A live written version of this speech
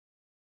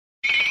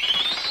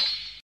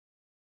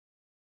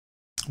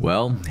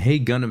Well, hey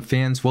Gundam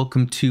fans,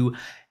 welcome to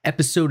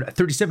episode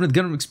 37 of the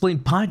Gundam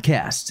Explained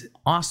podcast.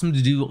 Awesome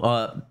to do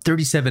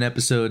 37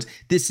 episodes.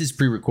 This is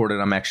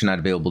pre-recorded. I'm actually not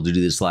available to do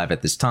this live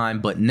at this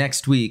time, but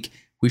next week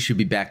we should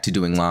be back to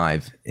doing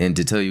live. And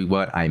to tell you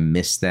what, I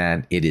miss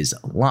that. It is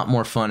a lot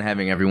more fun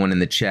having everyone in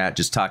the chat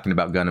just talking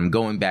about Gundam,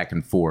 going back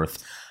and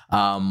forth.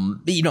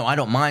 I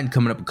don't mind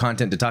coming up with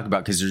content to talk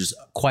about because there's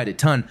quite a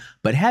ton,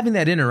 but having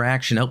that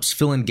interaction helps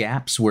fill in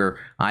gaps where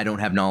I don't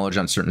have knowledge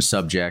on certain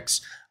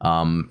subjects.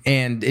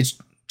 And it's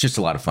just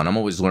a lot of fun. I'm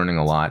always learning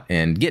a lot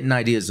and getting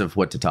ideas of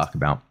what to talk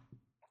about.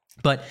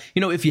 But,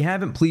 if you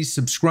haven't, please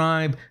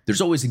subscribe. There's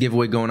always a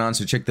giveaway going on,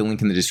 so check the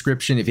link in the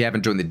description. If you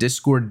haven't joined the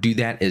Discord, do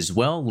that as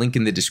well. Link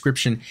in the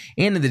description.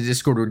 And in the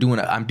Discord,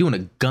 I'm doing a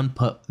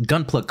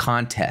Gunpla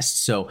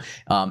contest. So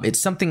it's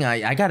something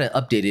I got to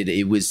update it.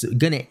 It was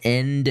going to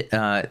end,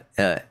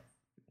 I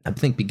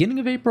think, beginning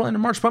of April, end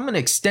of March. But I'm going to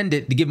extend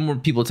it to give more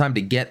people time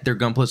to get their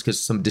Gunplas because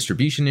of some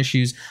distribution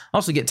issues.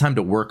 Also get time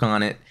to work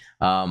on it.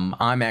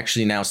 I'm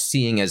actually now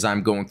seeing as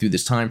I'm going through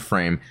this time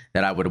frame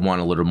that I would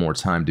want a little more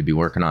time to be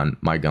working on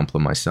my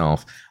Gunpla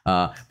myself.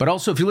 But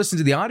also, if you listen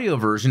to the audio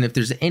version, if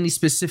there's any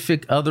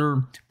specific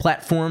other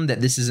platform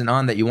that this isn't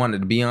on that you wanted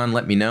to be on,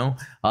 let me know.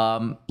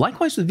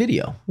 Likewise with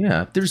video.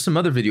 Yeah, if there's some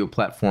other video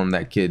platform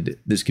that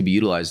this could be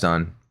utilized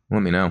on,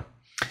 let me know.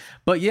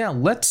 But yeah,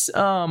 let's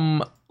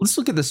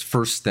look at this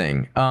first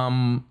thing.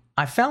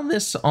 I found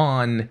this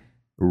on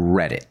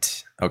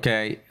Reddit.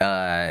 Okay.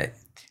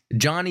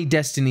 Johnny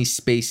Destiny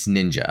Space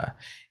Ninja,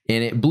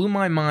 and it blew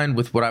my mind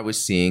with what I was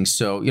seeing.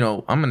 So,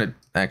 I'm going to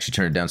actually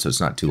turn it down so it's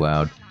not too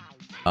loud.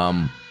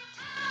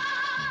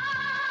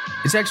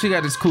 It's actually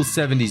got its cool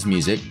 70s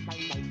music.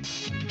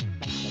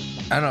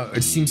 I don't know,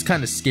 it seems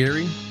kind of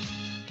scary,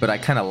 but I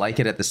kind of like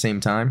it at the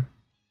same time.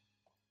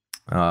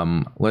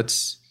 Let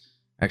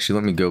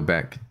me go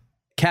back.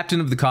 Captain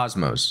of the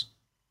Cosmos.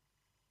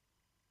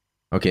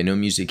 Okay, no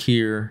music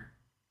here.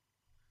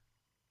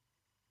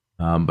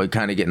 But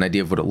kind of get an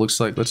idea of what it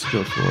looks like. Let's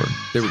go forward.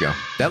 There we go.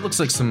 That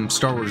looks like some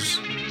Star Wars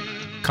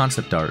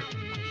concept art.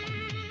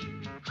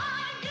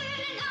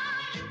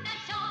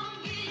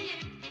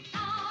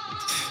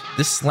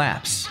 This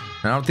slaps.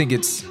 I don't think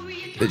it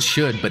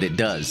should, but it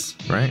does,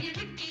 right?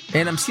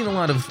 And I'm seeing a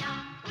lot of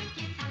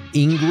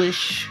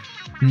English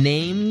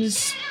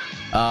names,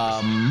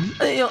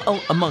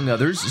 among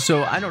others.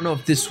 So I don't know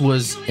if this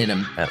was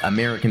an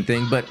American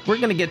thing, but we're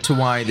going to get to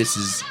why this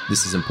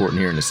is important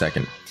here in a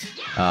second.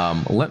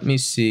 Let me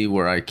see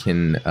where I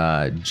can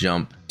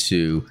jump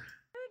to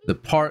the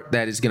part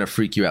that is going to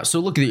freak you out. So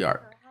look at the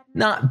art.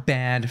 Not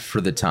bad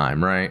for the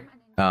time, right?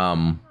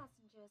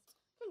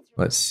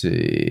 Let's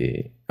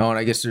see. Oh, and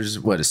I guess there's,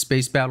 a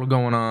space battle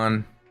going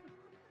on?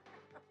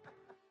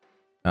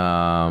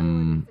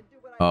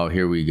 Oh,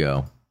 here we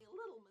go.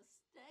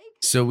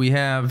 So we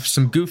have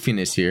some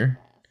goofiness here.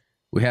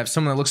 We have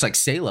someone that looks like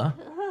Sayla,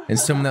 and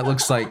someone that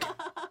looks like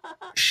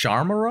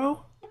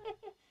Charmaro?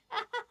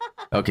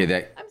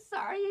 Okay, I'm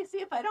sorry, you see,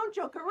 if I don't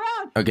joke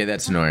around. Okay,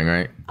 that's annoying,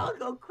 right? I'll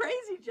go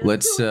crazy just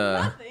Let's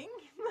nothing.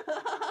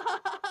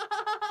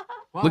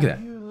 Look at that.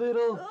 You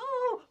little...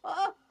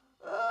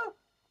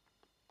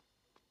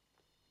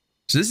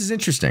 So this is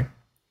interesting.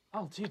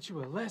 I'll teach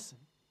you a lesson.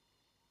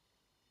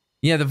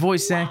 Yeah, the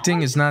voice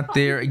acting is not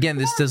there. Again,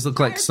 this does look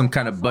like some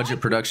kind of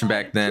budget production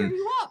back then.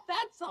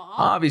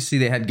 Obviously,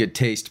 they had good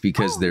taste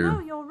because they're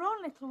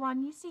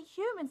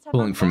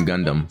pulling from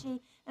Gundam.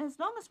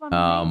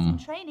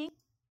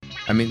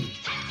 I mean,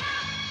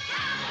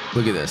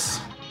 look at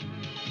this.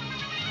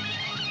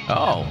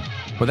 Oh,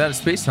 without a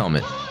space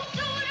helmet.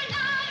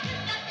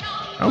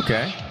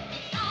 Okay.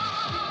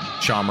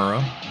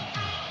 Charmaro.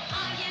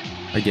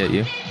 I get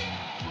you.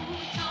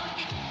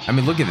 I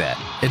mean, look at that.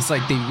 It's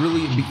like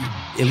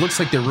it looks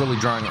like they're really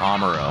drawing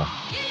Amuro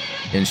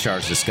in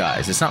Char's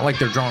disguise. It's not like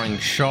they're drawing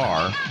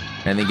Char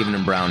and then giving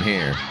him brown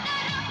hair.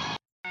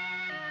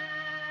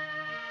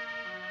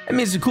 I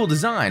mean, it's a cool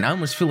design. I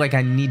almost feel like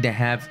I need to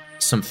have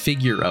some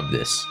figure of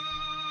this.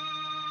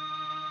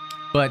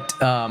 But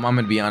I'm going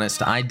to be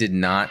honest, I did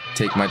not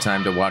take my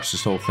time to watch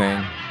this whole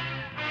thing.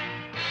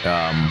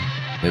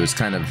 It was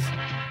kind of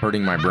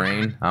hurting my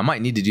brain. I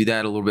might need to do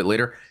that a little bit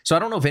later. So I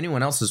don't know if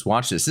anyone else has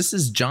watched this. This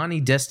is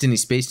Johnny Destiny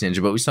Space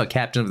Ninja, but we saw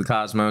Captain of the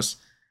Cosmos.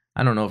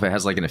 I don't know if it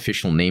has like an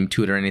official name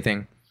to it or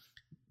anything.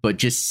 But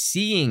just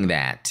seeing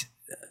that,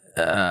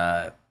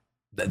 the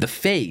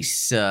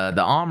face, the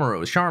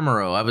Amuro,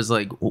 Charmaro, I was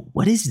like,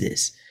 what is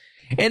this?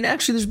 And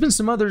actually, there's been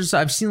some others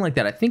I've seen like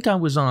that. I think I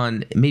was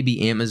on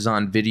maybe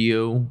Amazon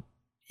Video,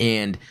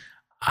 and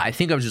I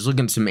think I was just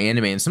looking at some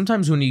anime. And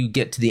sometimes when you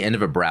get to the end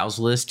of a browse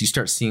list, you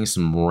start seeing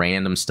some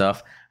random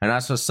stuff. And I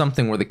saw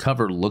something where the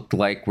cover looked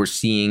like we're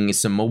seeing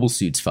some mobile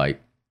suits fight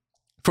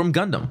from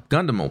Gundam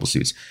mobile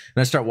suits.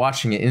 And I start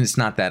watching it, and it's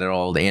not that at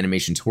all. The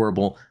animation's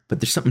horrible, but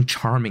there's something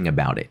charming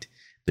about it.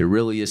 There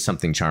really is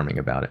something charming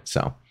about it.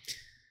 So,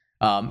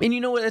 and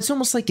you know what? It's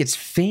almost like it's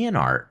fan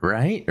art,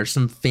 right? Or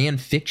some fan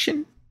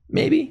fiction,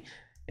 maybe.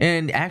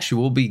 And actually,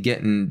 we'll be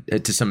getting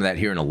to some of that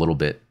here in a little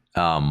bit.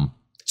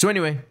 So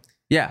anyway,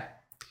 yeah.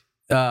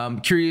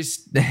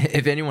 Curious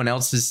if anyone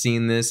else has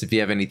seen this, if you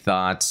have any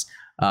thoughts.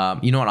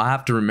 You know what? I'll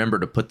have to remember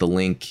to put the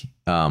link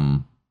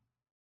in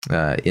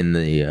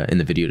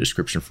the video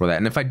description for that.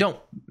 And if I don't,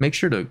 make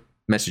sure to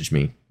message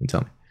me and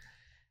tell me.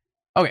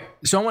 Okay,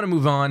 so I want to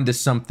move on to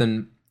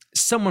something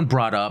someone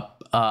brought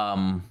up.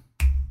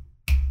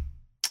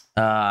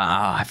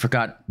 I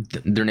forgot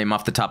their name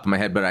off the top of my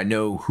head, but I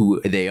know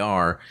who they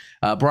are.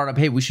 Brought up,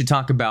 hey, we should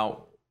talk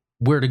about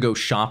where to go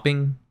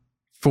shopping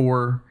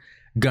for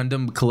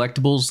Gundam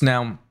collectibles.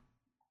 Now,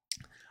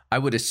 I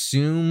would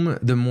assume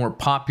the more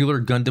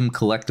popular Gundam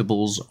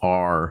collectibles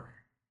are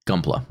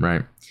Gunpla,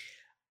 right?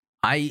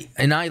 I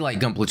like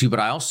Gunpla too, but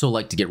I also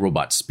like to get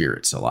Robot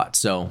Spirits a lot.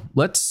 So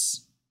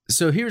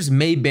here's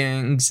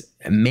Maybang's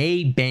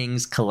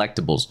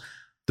collectibles.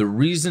 The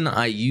reason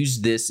I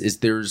use this is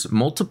there's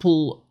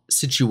multiple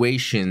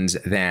situations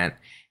that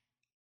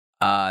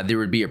there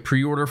would be a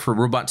pre-order for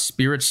Robot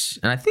Spirits,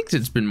 and I think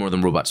it's been more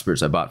than Robot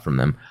Spirits I bought from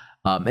them,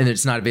 and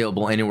it's not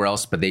available anywhere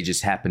else, but they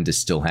just happen to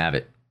still have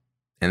it,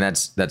 and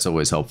that's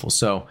always helpful.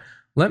 So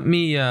let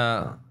me,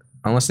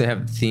 unless they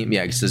have the theme,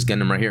 yeah, it says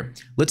Gundam right here.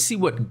 Let's see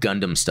what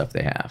Gundam stuff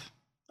they have.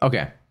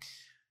 Okay,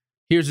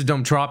 here's a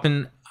Dom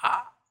Tropin,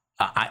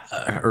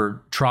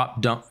 or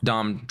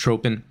Dom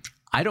Tropin.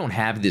 I don't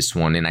have this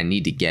one, and I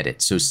need to get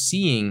it. So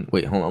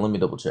wait, hold on, let me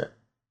double check.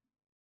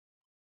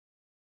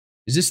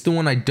 Is this the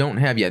one I don't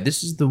have? Yeah,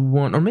 this is the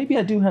one, or maybe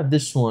I do have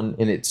this one,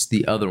 and it's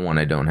the other one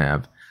I don't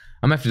have.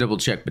 I'm gonna have to double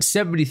check, but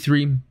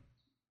 73,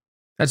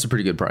 that's a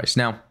pretty good price.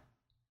 Now,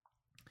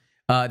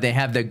 they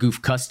have that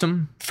Goof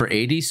Custom for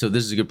 80, so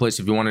this is a good place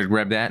if you wanted to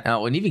grab that.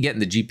 Oh, and even getting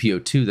the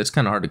GPO2, that's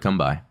kind of hard to come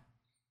by.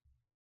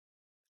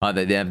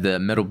 They have the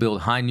Metal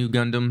Build High New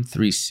Gundam,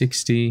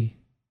 360.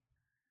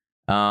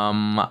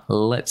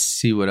 Let's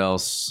see what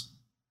else.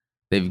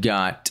 They've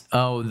got,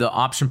 the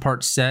option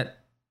part set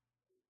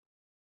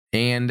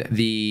and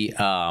the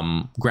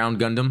Ground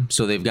Gundam,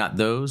 so they've got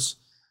those.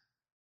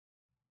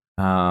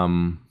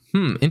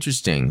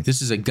 Interesting.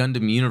 This is a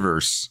Gundam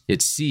Universe.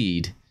 It's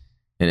Seed,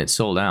 and it's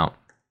sold out.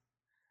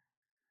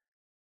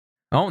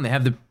 Oh, and they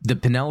have the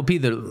Penelope,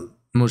 the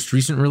most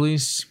recent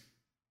release.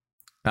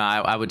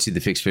 I would see the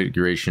fixed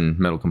figuration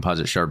metal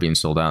composite shard being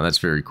sold out. That's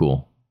very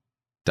cool.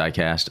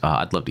 Diecast.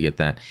 I'd love to get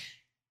that.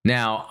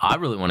 Now, I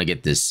really want to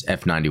get this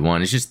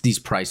F91. It's just these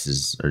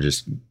prices are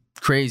just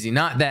crazy.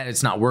 Not that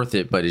it's not worth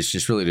it, but it's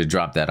just really to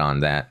drop that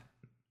on that.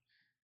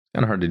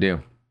 Kind of hard to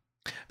do.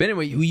 But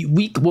anyway,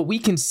 what we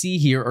can see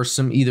here are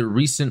some either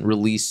recent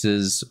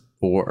releases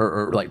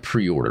or like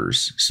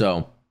pre-orders.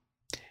 So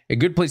a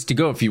good place to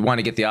go if you want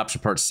to get the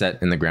option parts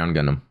set in the Ground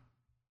Gundam.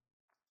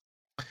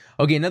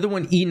 Okay, another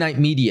one, E-Night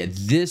Media.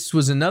 This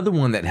was another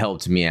one that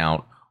helped me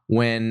out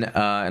when,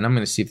 and I'm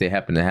going to see if they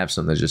happen to have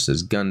something that just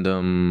says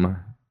Gundam.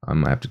 I'm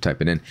going to have to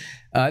type it in.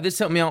 This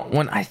helped me out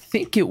when I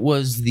think it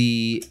was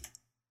the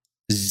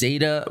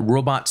Zeta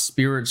Robot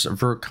Spirits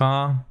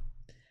Verka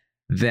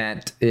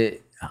that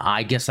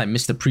I guess I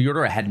missed the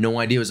pre-order. I had no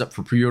idea it was up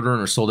for pre-order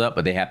and or sold out,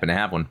 but they happen to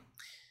have one.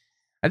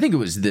 I think it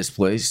was this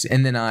place.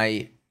 And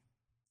then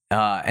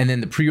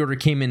the pre-order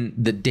came in,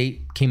 the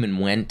date came and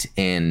went,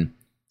 and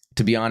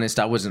to be honest,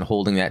 I wasn't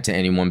holding that to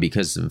anyone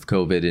because of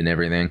COVID and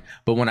everything.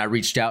 But when I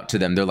reached out to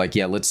them, they're like,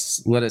 yeah, let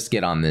us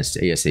get on this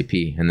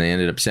ASAP. And they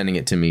ended up sending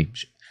it to me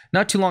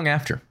not too long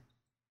after.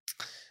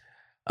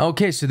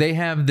 Okay, so they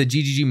have the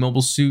GGG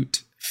Mobile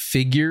Suit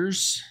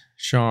figures.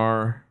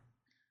 Char,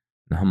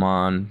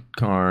 Haman,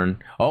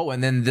 Karn. Oh,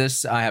 and then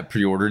this I have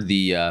pre-ordered,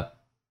 the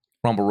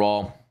Rumble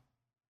Raw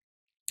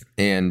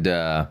and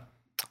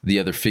the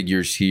other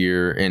figures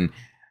here. And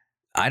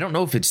I don't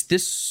know if it's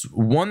this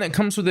one that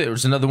comes with it, or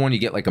it's another one you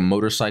get like a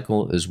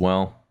motorcycle as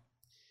well.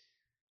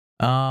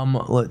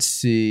 Let's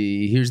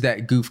see. Here's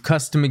that Goof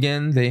Custom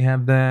again. They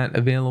have that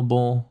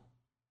available.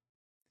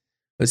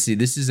 Let's see.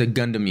 This is a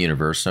Gundam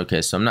Universe.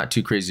 Okay, so I'm not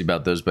too crazy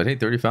about those, but hey,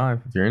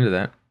 35 if you're into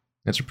that.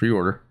 That's a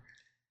pre-order.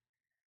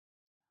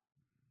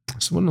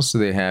 So what else do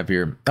they have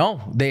here?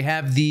 Oh, they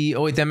have the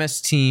 08th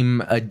MS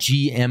Team, a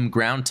GM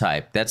ground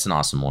type. That's an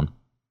awesome one.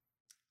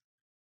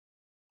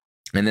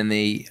 And then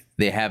they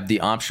have the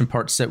option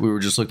part set we were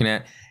just looking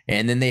at.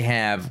 And then they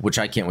have, which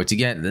I can't wait to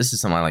get. This is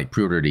something I like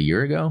pre-ordered a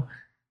year ago.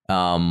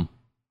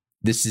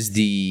 This is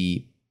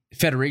the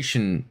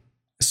Federation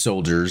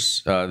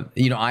soldiers.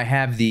 I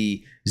have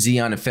the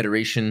Zeon and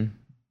Federation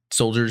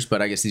soldiers,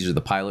 but I guess these are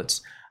the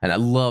pilots. And I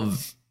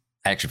love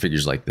action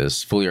figures like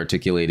this, fully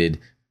articulated.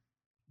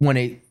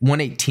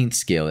 1/18th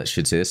scale, it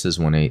should say. This is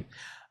 1/8.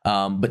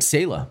 But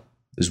Sayla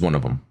is one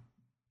of them.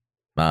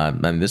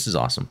 This is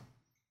awesome.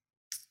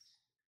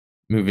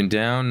 Moving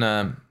down.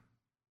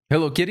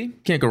 Hello Kitty.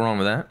 Can't go wrong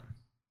with that.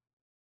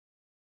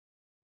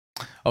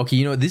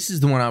 Okay, this is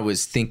the one I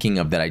was thinking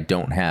of that I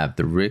don't have.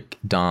 The Rick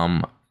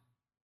Dom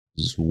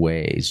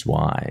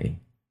Zwei.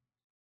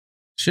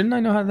 Shouldn't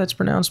I know how that's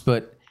pronounced?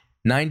 But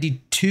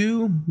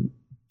 92,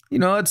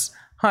 it's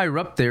higher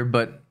up there,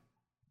 but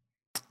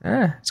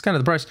it's kind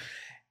of the price.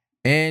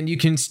 And you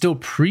can still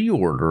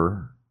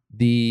pre-order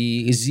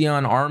the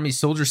Zeon Army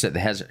Soldier set that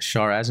has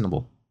Char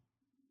Aznable,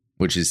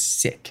 which is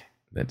sick.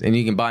 And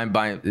you can buy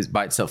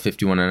itself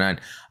 $51.99.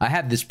 I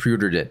have this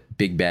pre-ordered at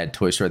Big Bad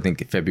Toy Store. I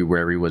think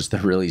February was the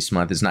release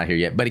month. It's not here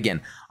yet. But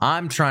again,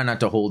 I'm trying not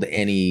to hold it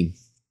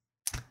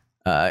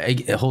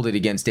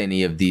against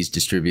any of these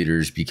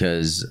distributors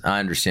because I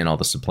understand all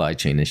the supply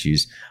chain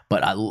issues.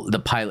 But the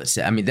pilot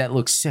set, I mean, that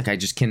looks sick. I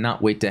just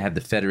cannot wait to have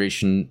the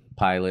Federation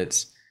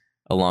pilots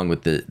along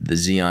with the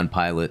Zeon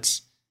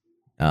pilots.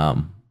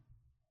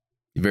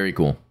 Very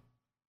cool.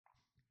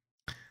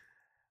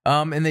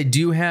 And they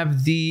do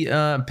have the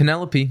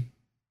Penelope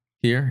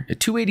here at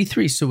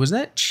 $283. So was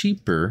that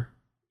cheaper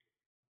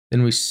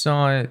than we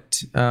saw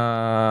it?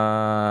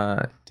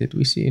 Did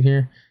we see it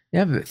here? They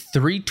have it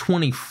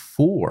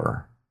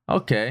 $324.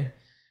 Okay.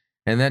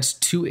 And that's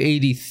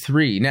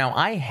 $283. Now,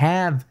 I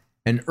have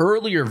an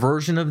earlier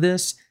version of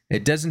this.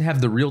 It doesn't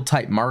have the real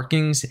type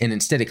markings, and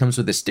instead it comes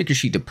with a sticker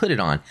sheet to put it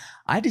on.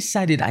 I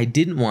decided I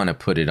didn't want to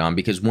put it on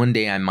because one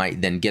day I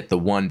might then get the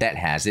one that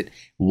has it.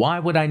 Why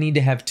would I need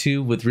to have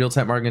two with real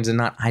type markings and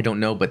not? I don't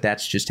know, but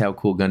that's just how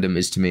cool Gundam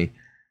is to me.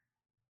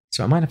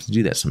 So I might have to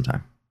do that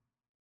sometime.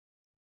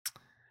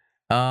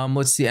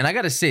 Let's see. And I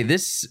got to say,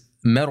 this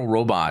Metal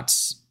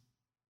Robots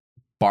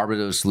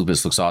Barbatos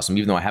Lupus looks awesome,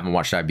 even though I haven't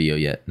watched IBO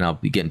yet, and I'll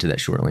be getting to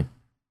that shortly.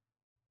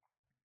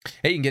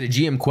 Hey, you can get a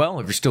GM Quell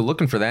if you're still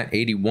looking for that,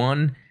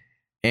 81.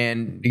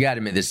 And you got to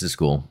admit, this is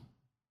cool.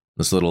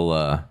 This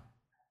little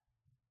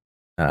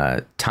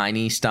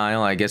tiny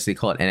style, I guess they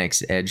call it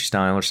NX Edge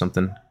style or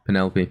something.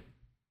 Penelope.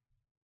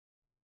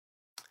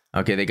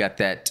 Okay, they got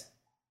that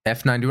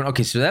F91.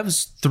 Okay, so that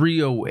was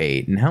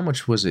 308. And how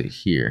much was it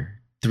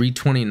here?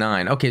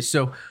 329. Okay,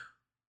 so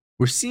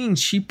we're seeing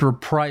cheaper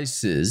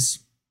prices.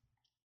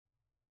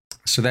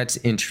 So that's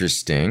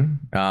interesting.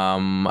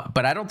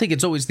 But I don't think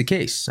it's always the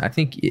case. I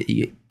think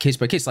case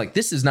by case, like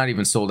this is not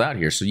even sold out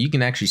here. So you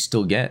can actually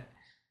still get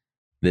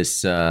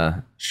this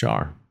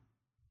Char.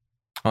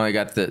 Oh, I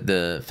got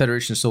the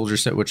Federation Soldier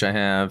set, which I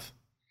have.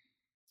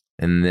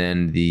 And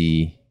then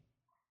the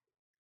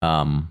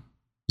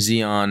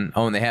Zeon.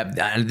 Oh, and they have,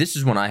 this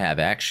is one I have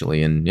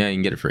actually. And yeah, you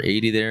can get it for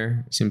 80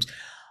 there. It seems.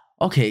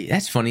 Okay,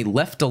 that's funny.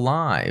 Left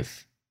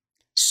Alive.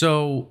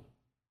 So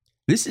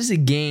this is a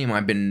game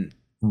I've been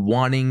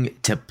wanting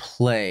to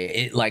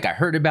play. I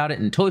heard about it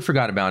and totally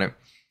forgot about it.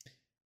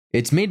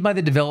 It's made by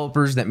the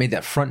developers that made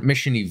that Front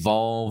Mission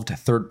Evolved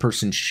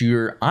third-person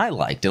shooter. I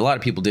liked it. A lot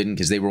of people didn't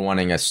because they were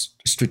wanting a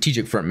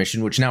strategic Front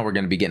Mission, which now we're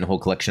going to be getting a whole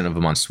collection of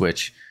them on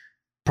Switch,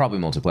 probably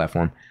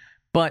multi-platform.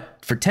 But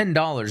for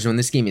 $10, when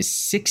this game is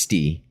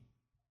 $60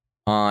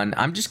 on,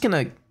 I'm just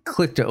going to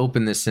click to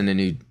open this in a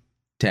new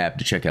tab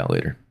to check out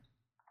later.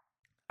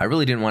 I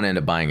really didn't want to end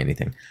up buying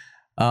anything.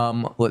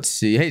 Let's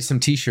see. Hey, some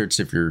t-shirts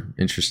if you're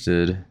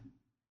interested.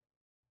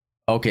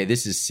 Okay,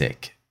 this is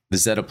sick. The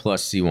Zeta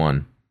Plus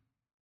C1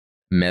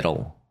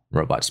 Metal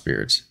Robot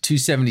Spirits.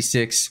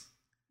 $276.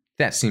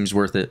 That seems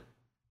worth it.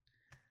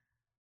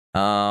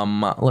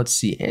 Let's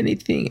see.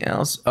 Anything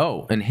else?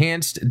 Oh,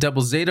 Enhanced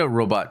Double Zeta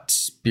Robot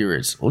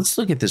Spirits. Let's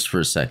look at this for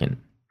a second.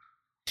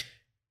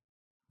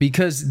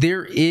 Because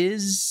there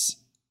is...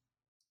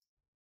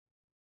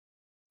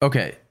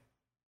 Okay.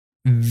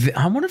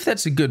 I wonder if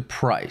that's a good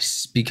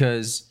price,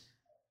 because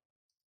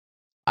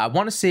I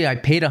want to say I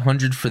paid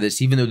 $100 for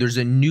this, even though there's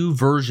a new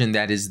version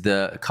that is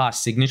the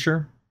cost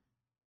signature.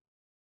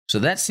 So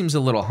that seems a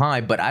little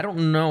high, but I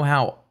don't know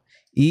how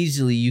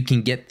easily you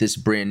can get this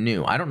brand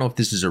new. I don't know if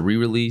this is a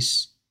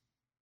re-release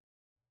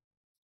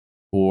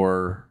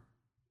or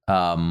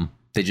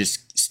they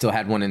just still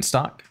had one in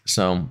stock.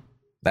 So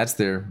that's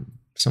there.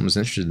 Someone's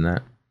interested in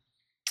that.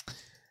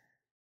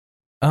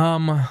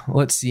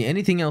 Let's see.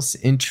 Anything else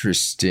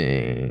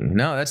interesting?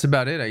 No, that's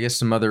about it. I guess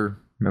some other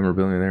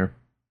memorabilia there.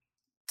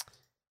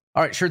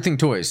 All right, Sure Thing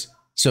Toys.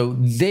 So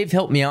they've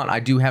helped me out. I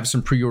do have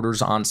some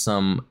pre-orders on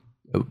some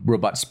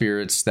Robot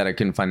Spirits that I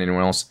couldn't find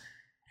anywhere else.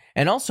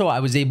 And also, I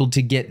was able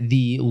to get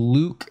the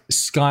Luke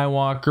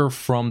Skywalker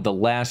from The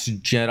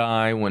Last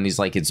Jedi when he's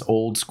like its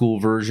old school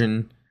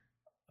version.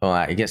 Oh,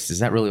 I guess, is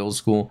that really old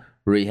school?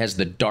 Where he has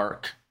the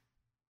dark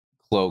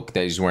cloak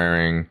that he's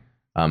wearing.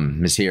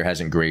 His hair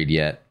hasn't grayed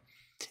yet.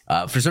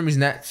 For some reason,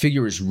 that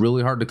figure was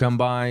really hard to come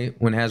by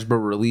when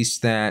Hasbro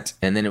released that,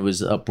 and then it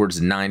was upwards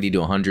of 90 to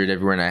 100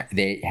 everywhere, and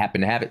they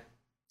happen to have it.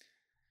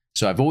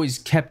 So I've always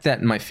kept that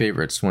in my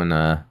favorites when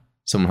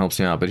someone helps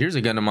me out. But here's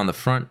a Gundam on the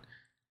front,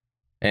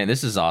 and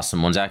this is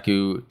awesome.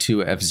 Wanzaku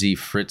 2FZ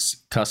Fritz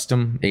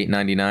Custom,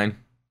 $8.99.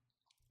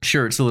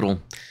 Sure, it's a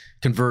little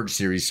Converge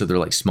series, so they're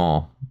like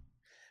small.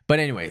 But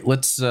anyway,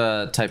 let's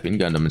type in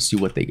Gundam and see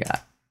what they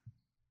got.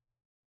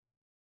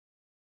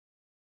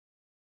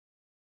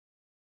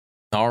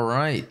 All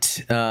right.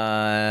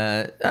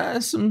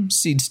 Some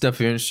seed stuff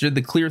here.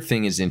 The clear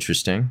thing is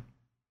interesting.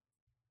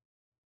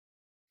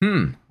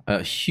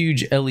 A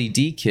huge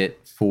LED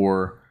kit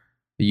for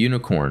a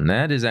unicorn.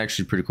 That is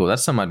actually pretty cool.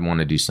 That's something I'd want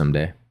to do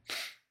someday.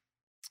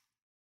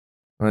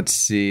 Let's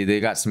see. They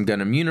got some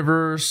Gundam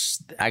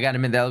Universe. I gotta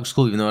admit, that looks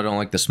cool, even though I don't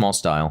like the small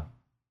style.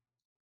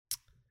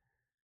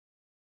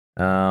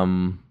 Yeah,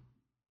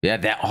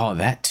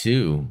 that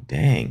too.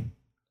 Dang.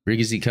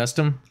 Rigazi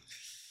Custom.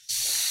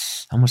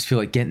 I almost feel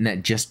like getting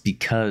that just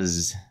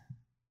because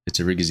it's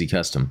a Rigazi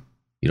custom.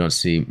 You don't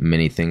see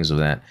many things of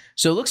that.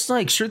 So it looks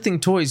like Sure Thing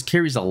Toys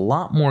carries a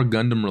lot more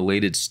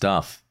Gundam-related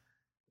stuff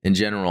in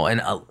general.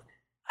 And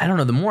I don't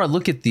know, the more I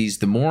look at these,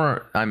 the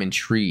more I'm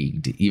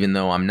intrigued, even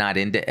though I'm not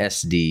into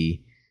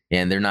SD.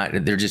 And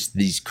they're just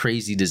these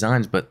crazy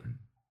designs, but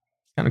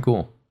kind of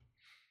cool.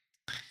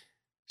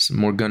 Some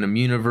more Gundam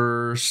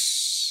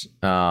Universe.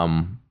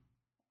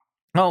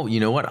 Oh, you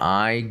know what?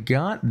 I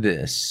got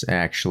this,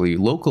 actually,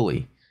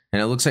 locally.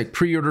 And it looks like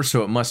pre-order,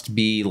 so it must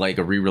be like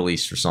a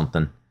re-release or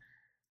something.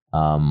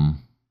 Let's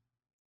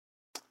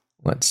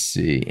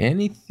see.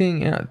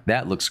 Anything else?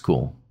 That looks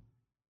cool.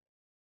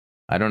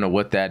 I don't know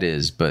what that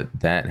is,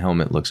 but that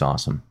helmet looks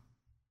awesome.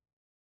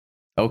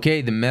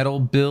 Okay, the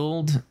metal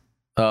build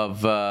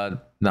of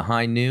the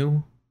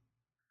Hi-Nu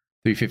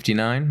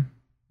 359.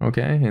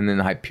 Okay, and then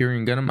the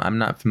Hyperion Gundam. I'm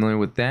not familiar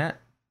with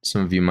that.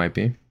 Some of you might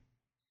be.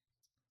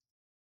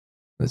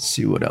 Let's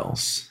see what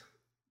else.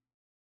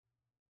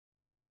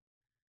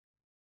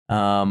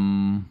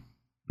 Man,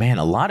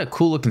 a lot of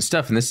cool looking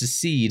stuff, and this is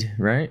Seed,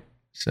 right?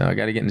 So I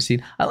got to get into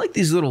Seed. I like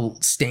these little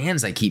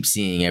stands I keep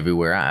seeing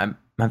everywhere. I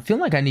feel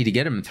like I need to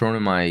get them and throw them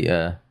in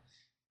my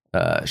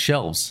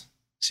shelves.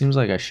 Seems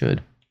like I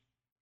should.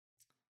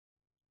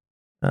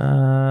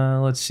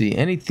 Let's see.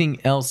 Anything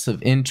else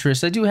of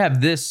interest? I do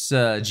have this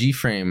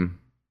G-Frame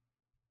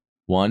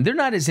one. They're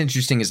not as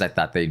interesting as I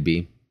thought they'd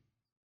be.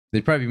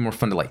 They'd probably be more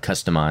fun to like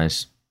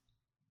customize.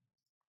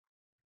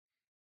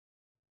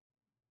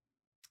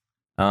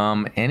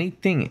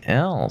 Anything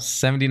else?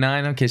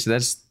 79. Okay, so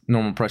that's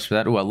normal price for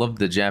that. Oh, I love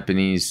the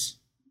Japanese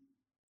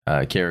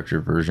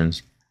character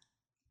versions.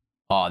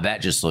 Oh,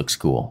 that just looks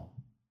cool.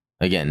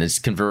 Again, it's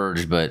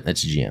Converge, but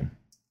it's a GM.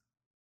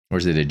 Or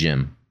is it a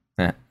gym?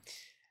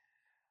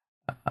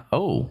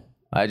 Oh,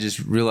 I just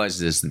realized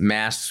this.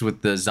 Masks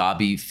with the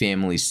Zabi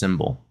family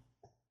symbol.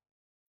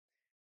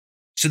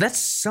 So that's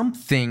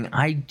something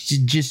I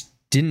just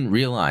didn't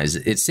realize.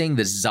 It's saying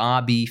the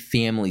Zabi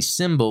family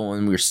symbol,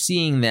 and we're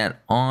seeing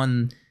that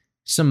on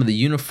some of the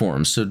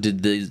uniforms. So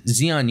did the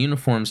Zeon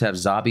uniforms have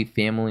Zabi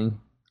family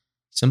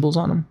symbols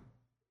on them?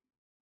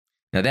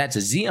 Now that's a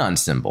Zeon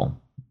symbol.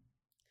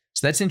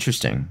 So that's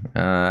interesting.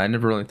 I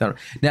never really thought.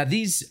 Now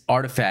these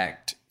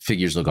artifact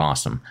figures look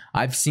awesome.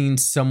 I've seen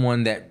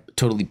someone that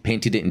totally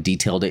painted it and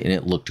detailed it, and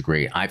it looked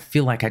great. I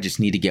feel like I just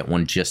need to get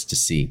one just to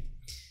see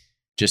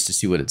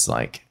what it's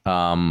like.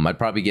 I'd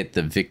probably get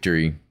the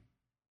Victory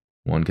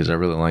one because I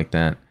really like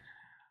that.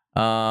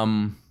 Got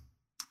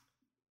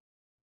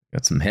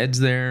some heads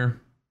there.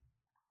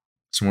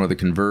 Some more of the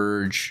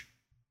Converge.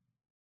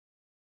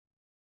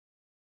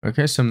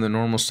 Okay, some of the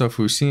normal stuff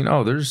we've seen.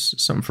 Oh, there's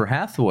something for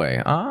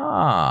Hathaway.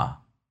 I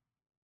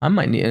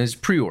might need, and it's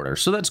pre-order,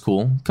 so that's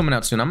cool. Coming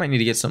out soon. I might need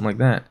to get something like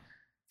that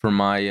for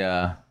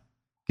my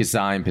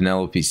Gazai and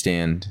Penelope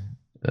stand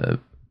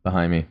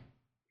behind me.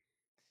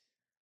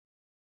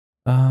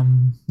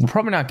 We're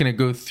probably not going to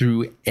go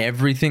through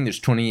everything. There's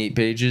 28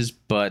 pages,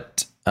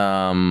 but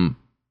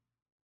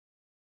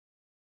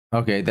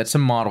okay, that's a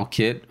model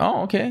kit.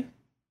 Oh, okay,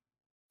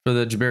 for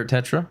the Jabert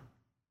Tetra.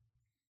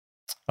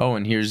 Oh,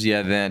 and here's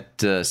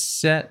that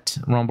set,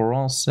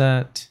 Rombaral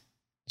set,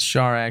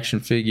 Char action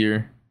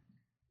figure.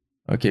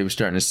 Okay, we're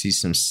starting to see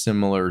some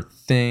similar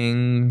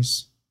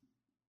things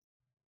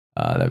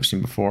that we've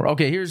seen before.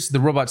 Okay, here's the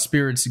Robot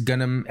Spirits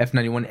Gundam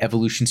F91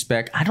 Evolution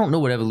spec. I don't know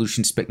what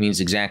Evolution spec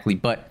means exactly,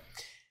 but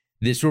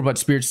this Robot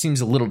Spirit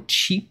seems a little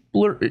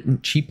cheaply,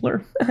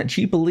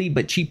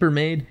 but cheaper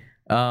made.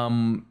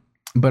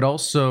 But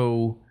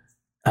also,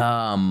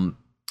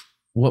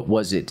 what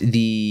was it?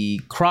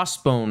 The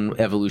Crossbone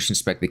Evolution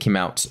spec that came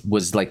out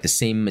was like the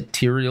same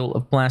material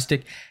of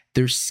plastic.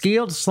 They're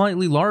scaled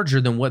slightly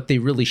larger than what they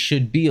really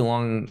should be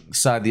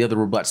alongside the other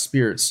Robot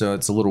Spirits, so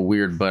it's a little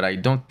weird, but I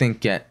don't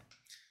think it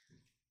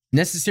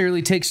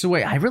necessarily takes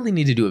away. I really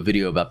need to do a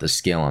video about the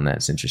scale on that.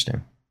 It's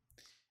interesting.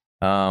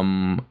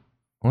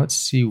 Let's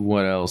see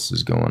what else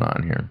is going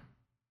on here.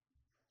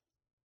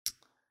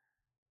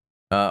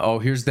 Oh,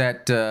 here's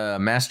that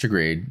Master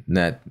Grade,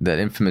 that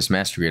infamous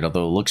Master Grade,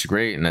 although it looks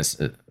great, and that's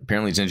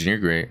apparently it's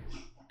engineered great.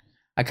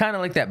 I kind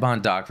of like that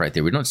Bond Dock right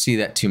there. We don't see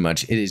that too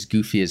much. It is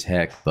goofy as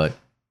heck, but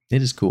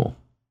it is cool.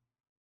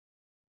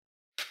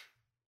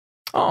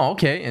 Oh,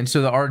 okay. And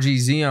so the RG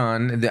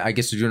Zeon, I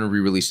guess they're doing a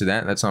re-release of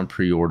that. That's on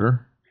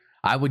pre-order.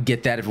 I would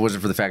get that if it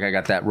wasn't for the fact I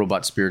got that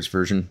Robot Spirits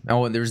version.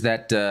 Oh, and there's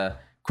that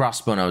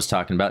Crossbone I was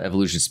talking about,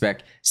 Evolution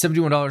spec.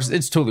 $71.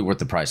 It's totally worth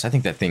the price. I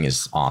think that thing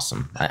is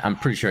awesome. I'm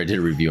pretty sure I did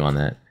a review on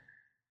that.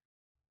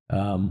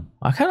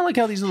 I kind of like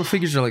how these little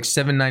figures are like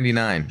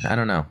 $7.99. I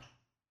don't know.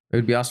 It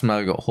would be awesome to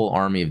have a whole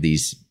army of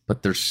these,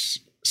 but they're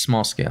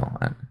small scale.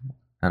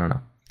 I don't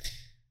know.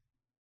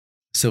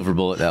 Silver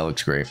Bullet, that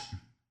looks great.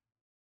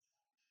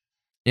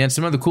 Yeah, and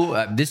some other cool.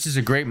 This is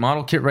a great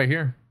model kit right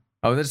here.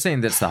 Oh, they're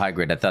saying that's the high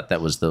grade. I thought that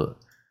was the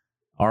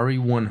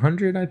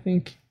RE100, I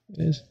think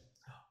it is.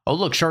 Oh,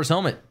 look, Char's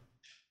helmet.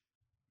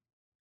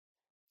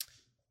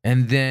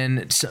 And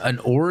then an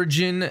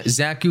Origin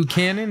Zaku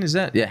cannon. Is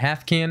that? Yeah,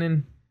 half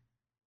cannon.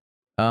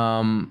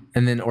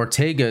 And then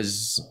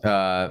Ortega's,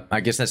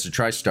 I guess that's a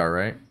TriStar,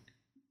 right?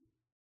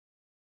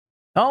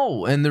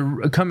 Oh, and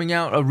they're coming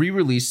out a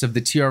re-release of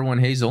the TR1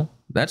 Hazel.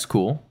 That's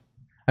cool.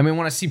 I mean,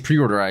 when I see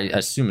pre-order, I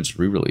assume it's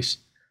re-release.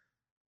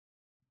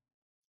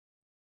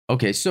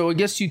 Okay, so I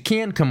guess you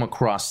can come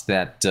across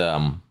that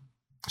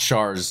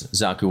Char's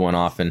Zaku one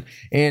often.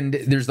 And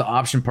there's the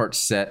option part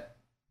set,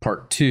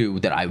 part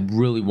 2, that I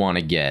really want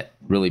to get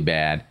really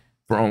bad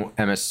for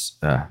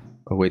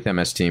Owaith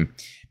MS team,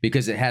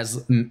 because it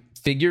has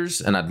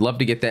figures, and I'd love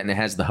to get that, and it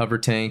has the hover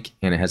tank,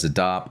 and it has a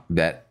DOP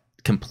that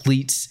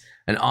completes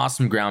an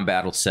awesome ground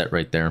battle set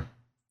right there.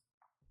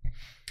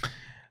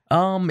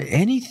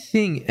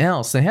 Anything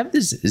else? I have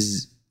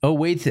this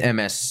Owaith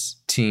MS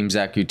team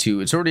Zaku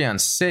 2. It's already on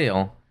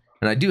sale,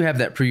 and I do have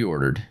that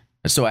pre-ordered.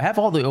 So I have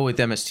all the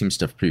Owaith MS team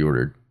stuff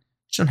pre-ordered.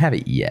 Just don't have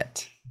it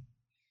yet.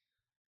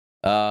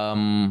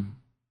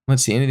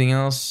 Let's see, anything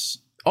else?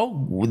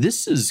 Oh,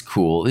 this is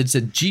cool. It's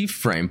a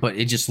G-frame, but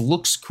it just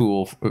looks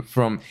cool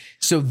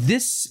so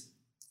this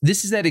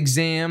is that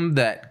exam,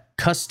 that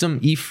custom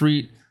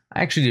Ifrit.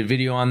 I actually did a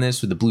video on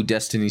this with the Blue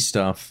Destiny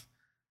stuff.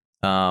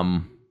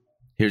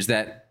 Here's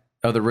that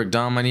other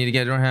Rigdom I need to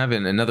get. I don't have,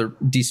 and another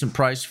decent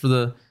price for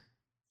the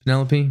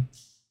Penelope.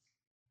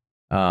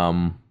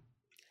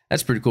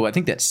 That's pretty cool. I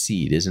think that's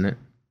Seed, isn't it?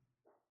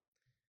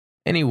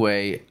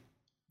 Anyway,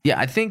 yeah,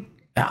 I think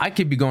I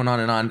could be going on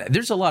and on.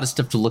 There's a lot of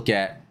stuff to look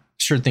at.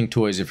 Sure Thing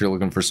Toys if you're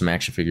looking for some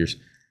action figures.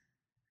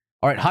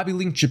 All right, Hobby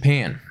Link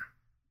Japan.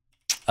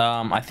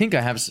 I think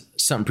I have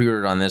something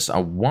pre-ordered on this. I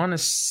want to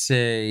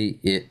say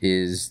it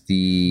is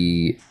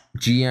the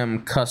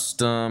GM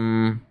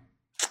Custom.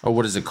 Oh,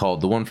 what is it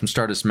called? The one from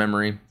Stardust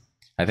Memory.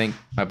 I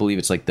believe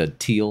it's like the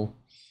teal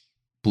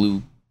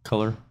blue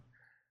color.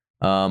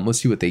 Let's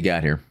see what they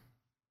got here.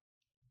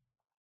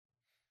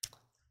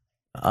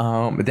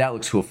 That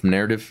looks cool from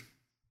Narrative.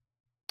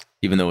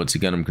 Even though it's a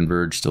Gundam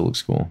Converge, still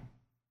looks cool.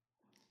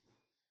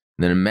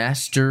 And then a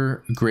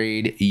Master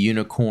Grade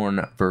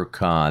Unicorn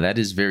Verka. That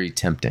is very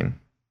tempting.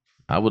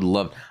 I would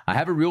love... I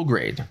have a real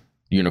grade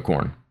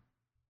Unicorn.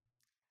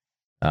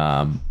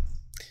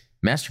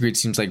 Master Grade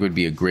seems like it would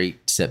be a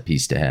great set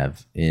piece to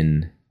have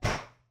in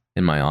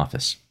my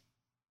office.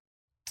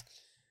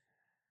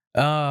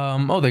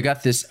 Oh, they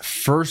got this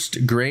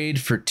first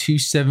grade for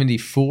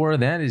 $274.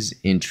 That is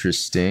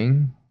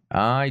interesting.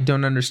 I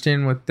don't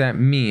understand what that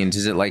means.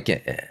 Is it like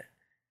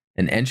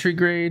an entry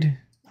grade?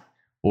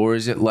 Or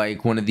is it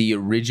like one of the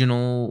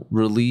original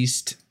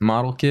released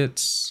model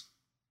kits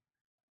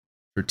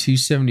for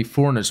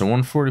 $274 and it's a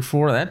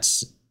 $144?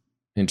 That's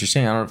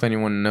interesting. I don't know if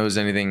anyone knows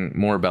anything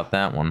more about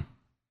that one.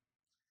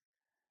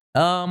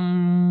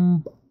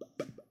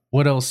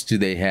 What else do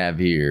they have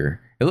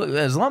here?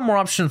 There's a lot more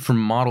options for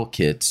model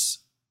kits.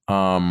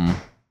 With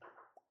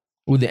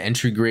the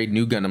entry grade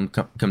new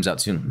Gundam comes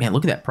out soon. Man,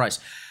 look at that price.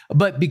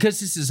 But because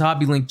this is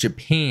Hobby Link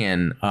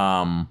Japan,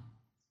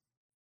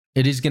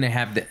 it is going to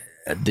have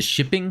the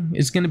shipping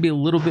is going to be a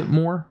little bit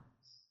more.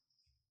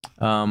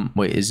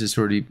 Wait, is this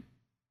already...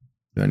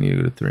 Do I need to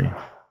go to 3?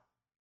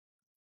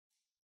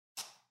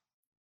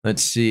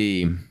 Let's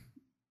see.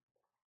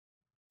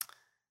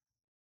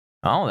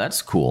 Oh,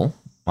 that's cool.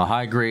 A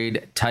high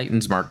grade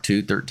Titans Mark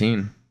II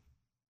 13.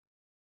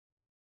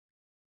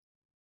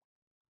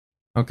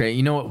 Okay,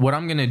 you know what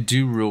I'm going to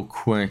do real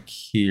quick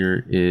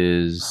here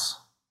is...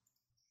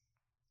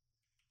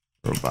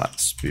 Robot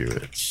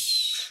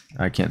Spirits.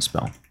 I can't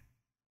spell.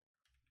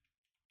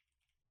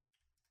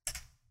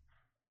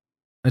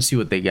 Let's see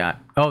what they got.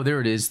 Oh, there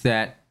it is.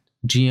 That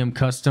GM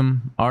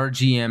Custom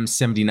RGM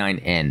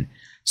 79N.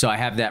 So I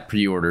have that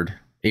pre-ordered.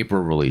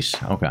 April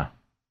release. Okay.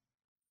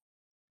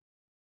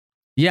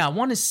 Yeah, I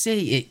want to say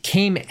it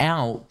came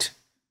out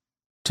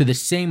to the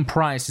same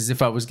price as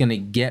if I was going to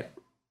get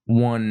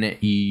one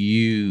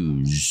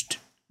used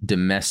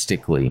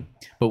domestically.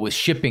 But with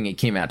shipping, it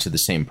came out to the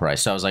same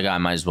price. So I was like, I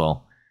might as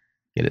well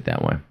get it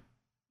that way.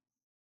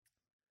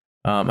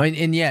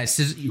 And yeah, it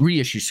says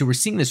reissue. So we're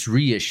seeing this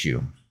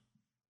reissue.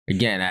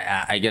 Again,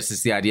 I guess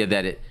it's the idea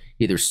that it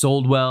either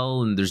sold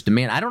well and there's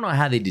demand. I don't know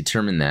how they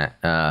determine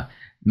that.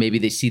 Maybe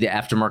they see the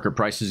aftermarket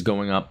prices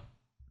going up.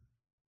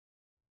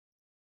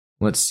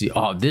 Let's see.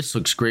 Oh, this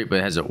looks great, but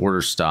it has an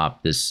order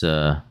stop. This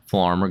full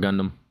armor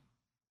Gundam.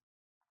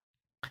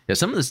 Yeah,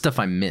 some of the stuff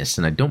I miss,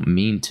 and I don't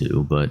mean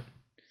to, but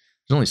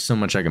there's only so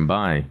much I can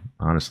buy,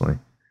 honestly.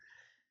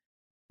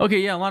 Okay,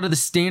 yeah, a lot of the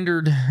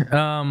standard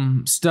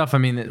stuff. I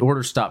mean, the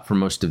order stop for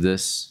most of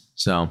this.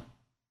 So,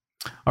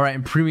 all right,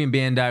 and Premium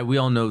Bandai, we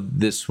all know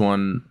this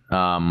one.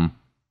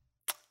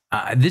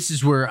 This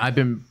is where I've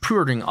been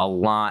pre-ordering a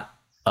lot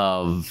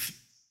of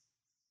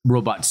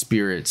Robot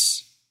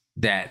Spirits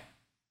that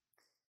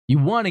you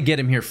want to get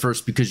them here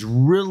first, because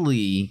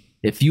really,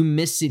 if you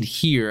miss it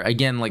here,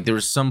 again, like there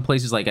was some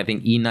places like I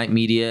think E-Night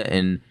Media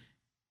and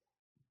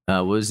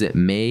what was it,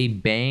 May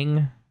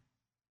Bang?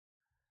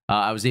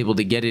 I was able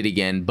to get it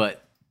again,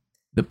 but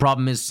the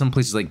problem is some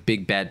places like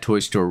Big Bad Toy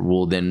Store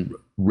will then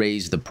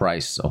raise the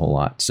price a whole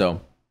lot.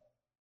 So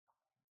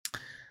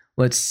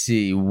let's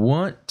see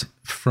what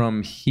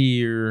from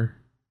here.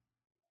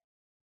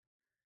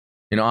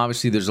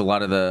 Obviously there's a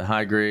lot of the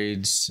high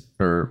grades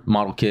or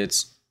model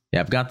kits. Yeah,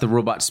 I've got the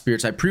Robot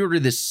Spirits. I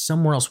pre-ordered this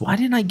somewhere else. Why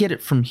didn't I get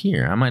it from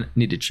here? I might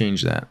need to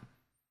change that.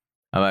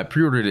 I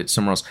pre-ordered it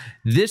somewhere else.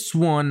 This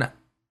one,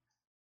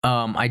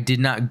 I did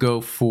not go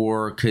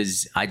for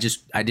because I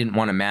didn't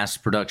want a mass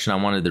production.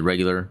 I wanted the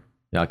regular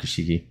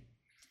Yakushiki.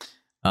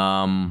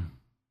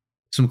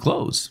 Some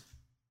clothes.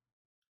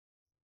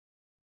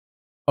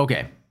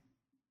 Okay.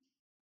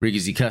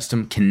 Rigazi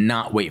Custom,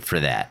 cannot wait for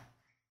that.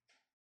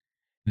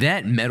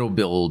 That metal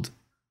build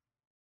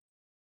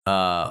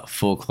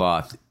full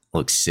cloth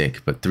looks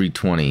sick, but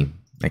 320,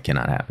 that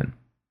cannot happen.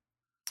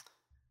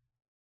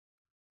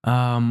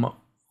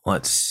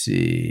 Let's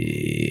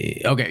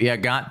see. Okay, yeah,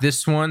 got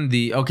this one.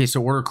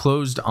 So order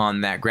closed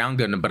on that Ground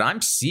Gundam, but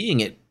I'm seeing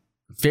it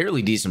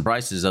fairly decent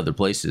prices other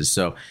places.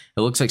 So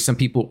it looks like some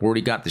people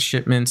already got the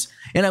shipments.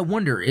 And I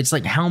wonder, it's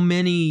like how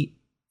many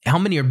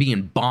are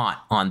being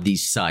bought on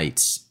these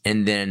sites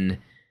and then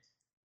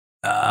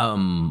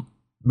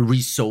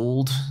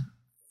resold?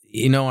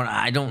 And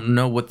I don't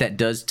know what that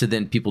does to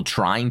then people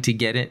trying to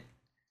get it.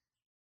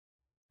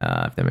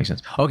 If that makes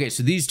sense. Okay,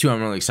 so these two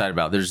I'm really excited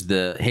about. There's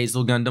the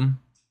Hazel Gundam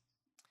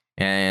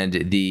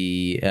and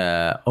the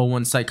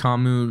 01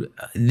 Saikamu.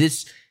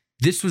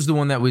 This was the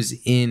one that was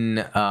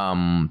in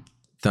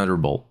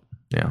Thunderbolt.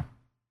 Yeah.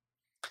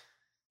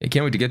 I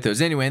can't wait to get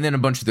those. Anyway, and then a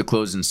bunch of the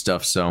clothes and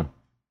stuff. So,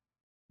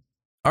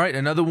 all right,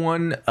 another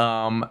one,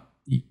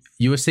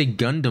 USA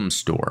Gundam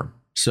Store.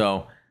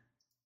 So,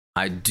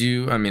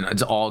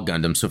 it's all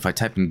Gundam. So if I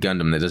type in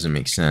Gundam, that doesn't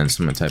make sense.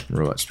 I'm going to type in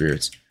Robot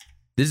Spirits.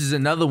 This is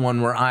another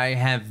one where I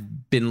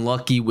have been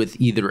lucky with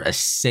either a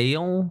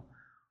sale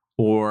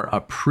or a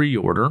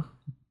pre-order.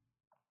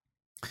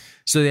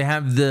 So they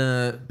have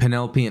the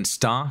Penelope in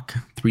stock,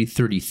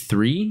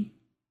 333.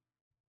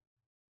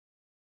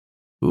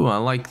 Ooh, I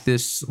like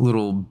this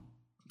little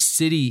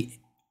city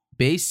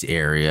base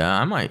area.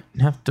 I might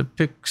have to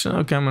pick some.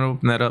 Okay, I'm going to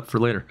open that up for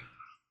later.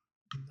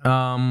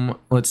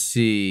 Let's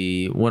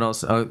see. What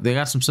else? Oh, they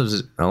got some stuff,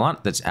 a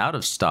lot that's out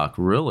of stock,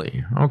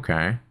 really.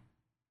 Okay.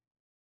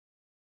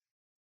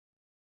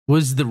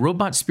 Was the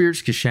Robot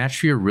Spirits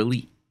Kshatriya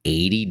really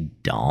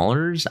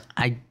 $80?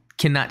 I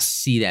cannot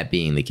see that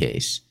being the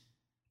case.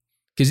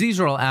 Because these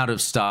are all out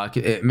of stock.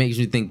 It makes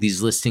me think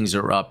these listings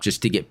are up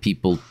just to get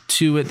people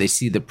to it. They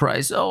see the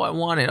price. Oh, I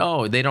want it.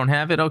 Oh, they don't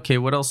have it? Okay,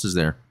 what else is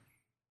there?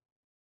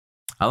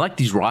 I like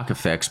these rock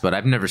effects, but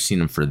I've never seen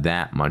them for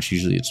that much.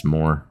 Usually it's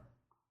more.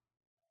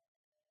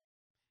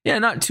 Yeah,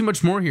 not too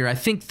much more here. I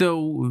think,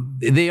 though,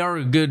 they are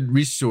a good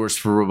resource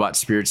for Robot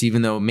Spirits,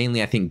 even though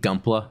mainly I think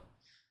Gunpla.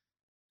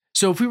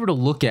 So if we were to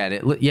look at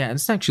it,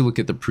 let's actually look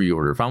at the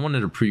pre-order. If I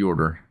wanted a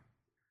pre-order.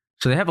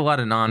 So they have a lot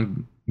of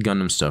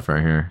non-Gundam stuff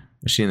right here.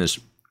 You're seeing this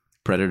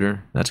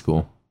Predator. That's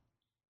cool.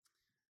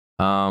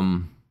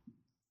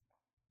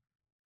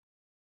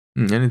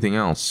 Anything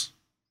else?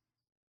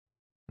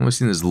 I'm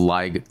seeing this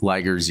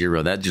Liger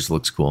Zero. That just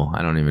looks cool.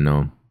 I don't even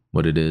know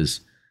what it is.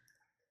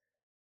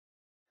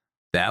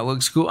 That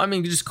looks cool. I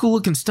mean, just cool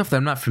looking stuff that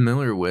I'm not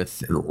familiar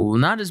with.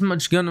 Not as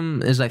much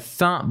Gundam as I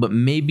thought, but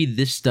maybe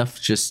this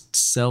stuff just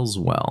sells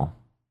well.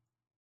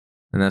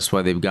 And that's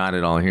why they've got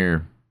it all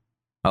here.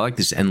 I like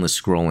this endless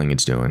scrolling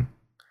it's doing.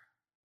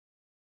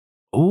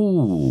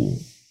 Ooh.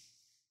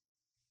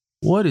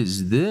 What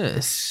is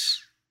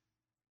this?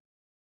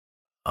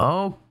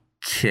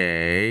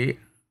 Okay.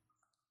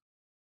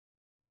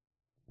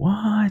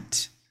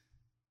 What?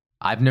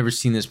 I've never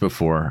seen this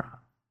before.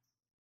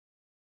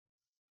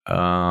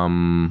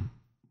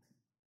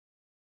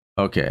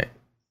 Okay.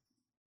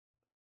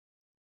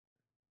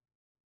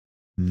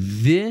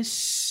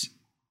 This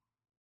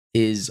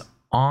is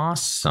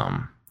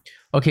awesome.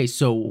 Okay,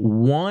 so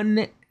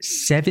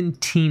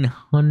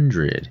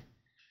 1700.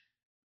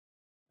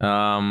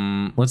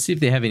 Let's see if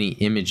they have any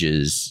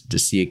images to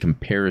see a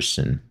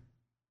comparison.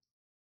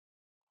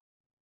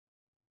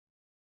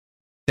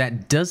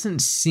 That doesn't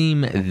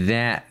seem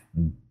that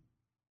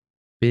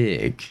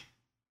big.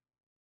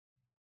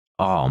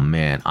 Oh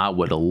man, I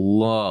would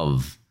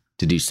love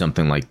to do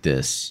something like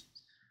this.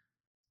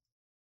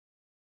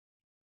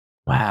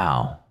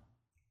 Wow.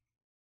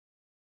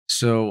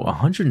 So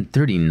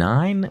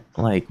 139?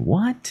 Like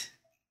what?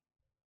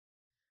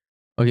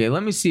 Okay,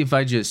 let me see if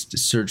I just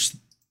search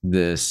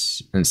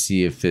this and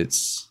see if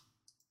it's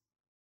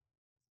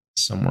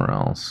somewhere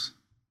else.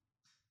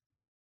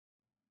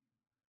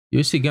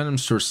 USA Gundam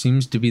Store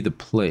seems to be the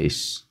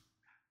place.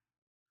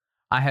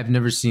 I have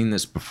never seen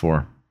this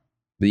before.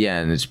 But yeah,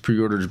 and it's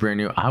pre-ordered, brand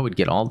new. I would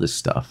get all this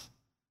stuff.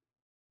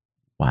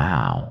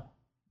 Wow.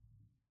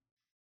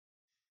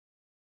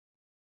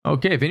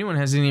 Okay, if anyone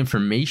has any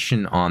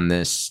information on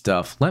this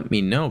stuff, let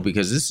me know,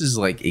 because this is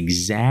like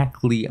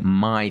exactly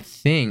my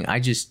thing.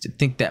 I just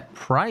think that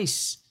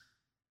price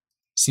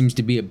seems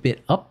to be a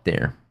bit up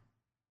there.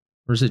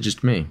 Or is it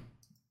just me?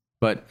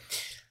 But,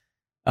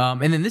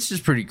 and then this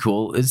is pretty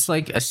cool. It's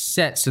like a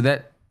set, so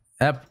that,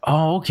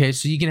 oh, okay,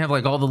 so you can have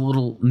like all the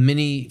little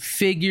mini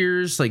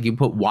figures, like you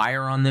put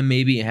wire on them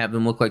maybe and have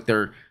them look like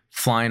they're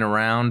flying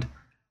around.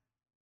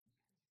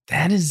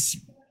 That is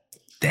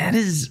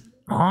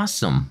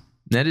awesome.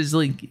 That is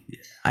like,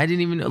 I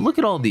didn't even look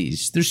at all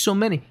these. There's so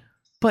many.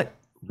 But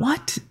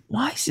what?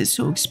 Why is it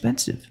so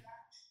expensive?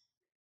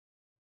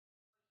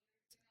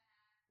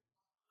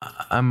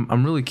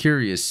 I'm really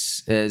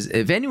curious as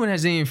if anyone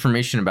has any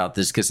information about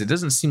this, because it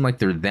doesn't seem like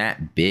they're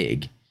that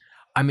big.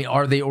 I mean,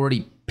 are they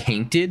already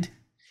painted?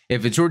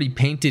 If it's already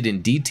painted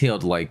and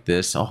detailed like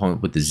this, oh,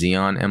 with the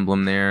Xeon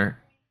emblem there.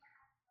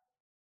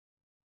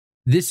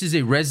 This is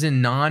a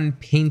resin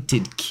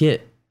non-painted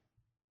kit.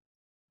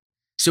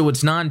 So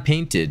it's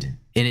non-painted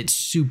and it's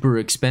super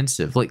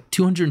expensive, like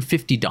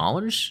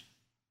 $250.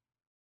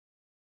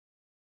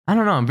 I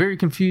don't know. I'm very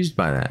confused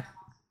by that.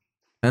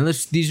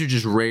 Unless these are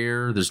just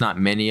rare, there's not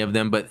many of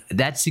them, but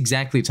that's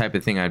exactly the type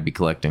of thing I'd be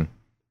collecting.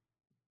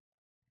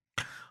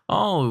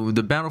 Oh,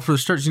 the Battle for the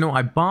Stars. You know,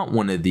 I bought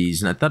one of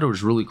these and I thought it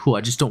was really cool.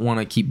 I just don't want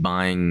to keep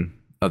buying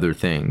other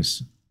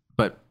things.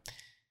 But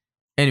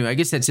anyway, I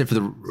guess that's it for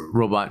the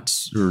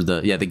robots or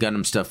the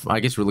Gundam stuff. I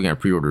guess we're looking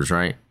at pre-orders,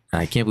 right?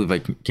 I can't believe I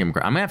came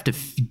across. I'm gonna have to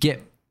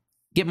get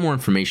more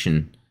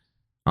information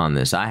on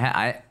this.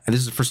 This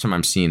is the first time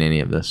I'm seeing any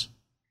of this.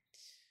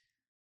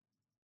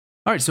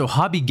 All right, so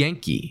Hobby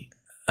Genki,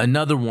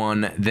 another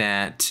one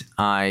that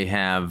I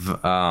have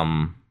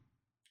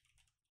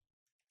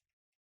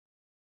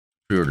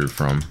pre-ordered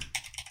from.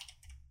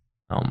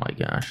 Oh my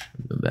gosh,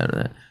 I'm bad at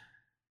that.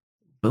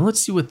 But let's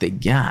see what they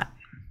got.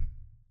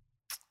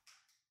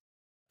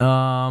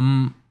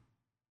 Oh,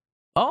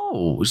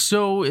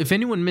 so if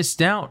anyone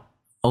missed out,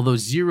 although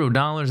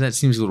 $0, that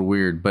seems a little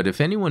weird, but if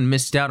anyone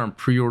missed out on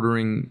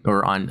pre-ordering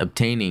or on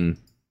obtaining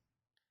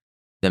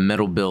the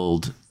metal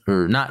build,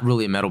 or not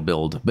really a metal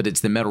build, but it's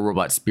the Metal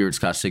Robot Spirits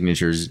Cost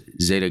Signatures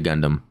Zeta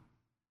Gundam.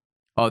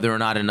 Oh, there are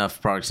not enough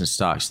products in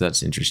stock, so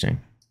that's interesting.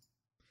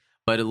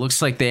 But it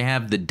looks like they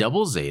have the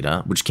Double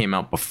Zeta, which came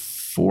out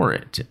before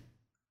it.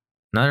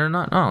 No, they're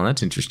not. Oh,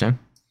 that's interesting.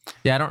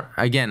 Yeah,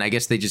 I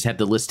guess they just have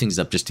the listings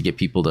up just to get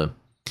people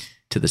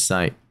to the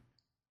site.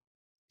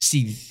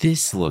 See,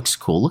 this looks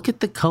cool. Look at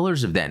the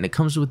colors of that, and it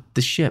comes with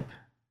the ship.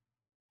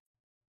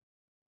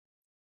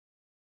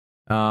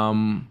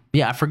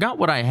 Yeah, I forgot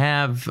what I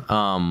have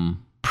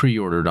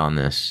pre-ordered on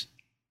this.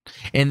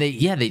 And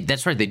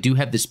that's right. They do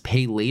have this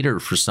pay later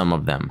for some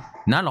of them.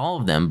 Not all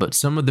of them, but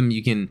some of them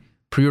you can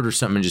pre-order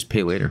something and just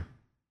pay later.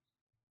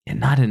 And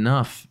not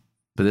enough,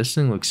 but this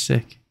thing looks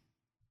sick.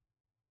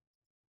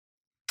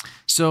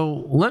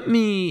 So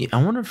I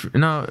wonder if,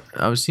 no,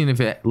 I was seeing if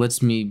it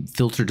lets me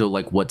filter to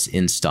like what's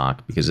in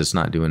stock, because it's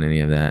not doing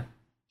any of that.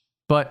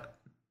 But,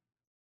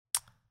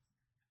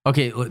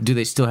 okay, do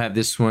they still have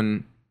this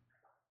one?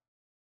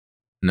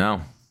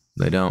 No,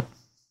 they don't.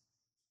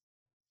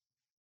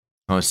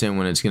 I was saying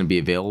when it's going to be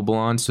available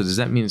on, so does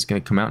that mean it's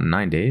going to come out in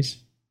 9 days?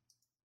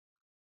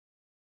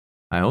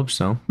 I hope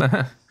so.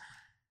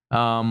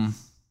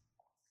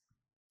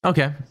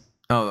 Okay.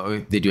 Oh,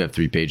 they do have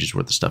 3 pages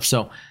worth of stuff.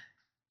 So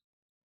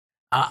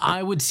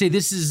I would say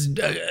this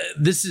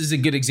is a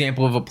good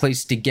example of a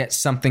place to get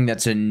something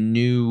that's a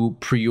new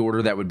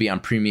pre-order that would be on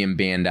Premium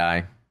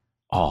Bandai.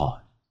 Oh,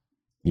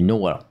 you know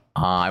what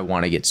I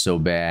want to get so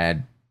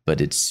bad,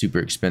 but it's super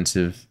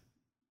expensive.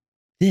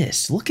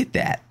 Look at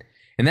that.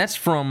 And that's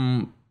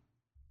from,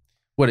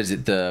 what is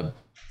it? The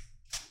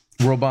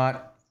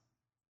Robot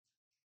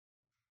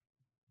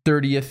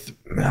 30th.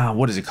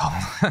 What is it called?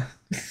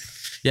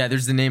 Yeah,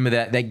 there's the name of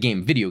that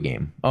video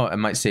game. Oh, I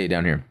might say it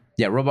down here.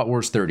 Yeah, Robot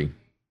Wars 30.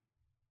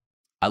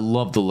 I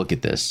love the look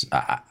at this.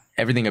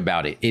 Everything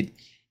about it.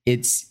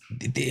 It's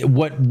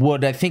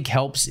what I think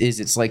helps is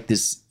it's like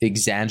this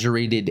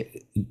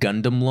exaggerated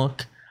Gundam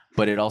look,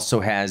 but it also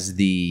has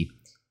the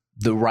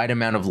right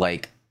amount of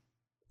like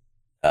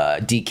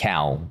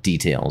decal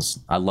details.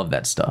 I love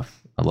that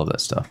stuff.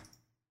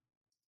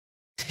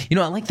 You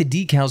know, I like the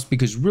decals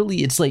because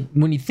really it's like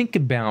when you think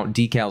about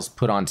decals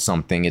put on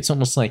something, it's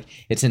almost like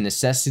it's a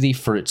necessity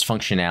for its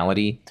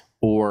functionality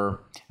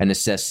or a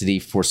necessity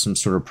for some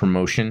sort of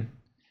promotion.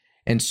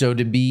 And so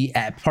to be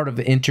at part of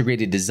an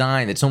integrated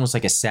design, it's almost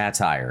like a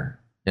satire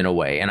in a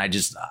way. And it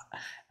just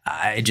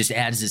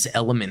adds this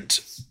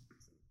element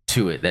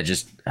to it that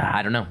just,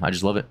 I don't know. I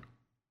just love it.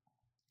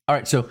 All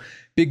right. So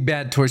Big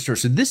Bad Toy Store.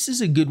 So this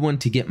is a good one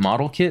to get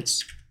model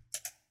kits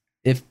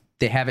if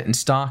they have it in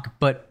stock.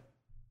 But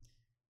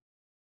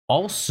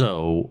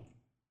also,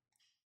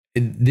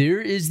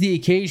 there is the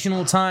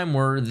occasional time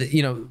where,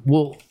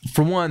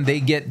 for one,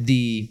 they get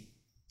the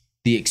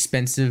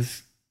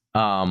expensive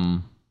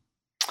Premium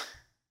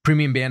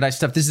Bandai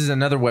stuff. This is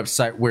another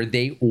website where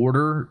they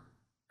order,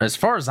 as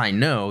far as I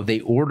know, they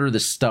order the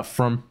stuff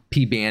from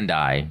P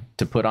Bandai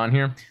to put on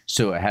here,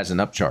 so it has an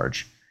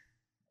upcharge.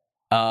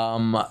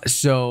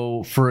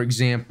 So for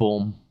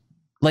example,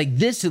 like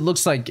this, it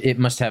looks like it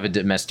must have a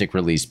domestic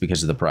release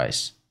because of the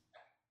price.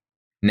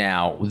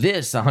 Now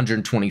this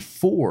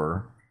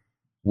 124,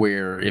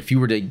 where if you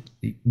were to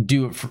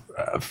do it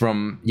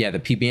from the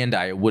P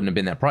Bandai, it wouldn't have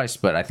been that price,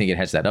 but I think it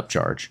has that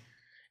upcharge,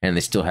 and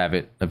they still have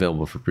it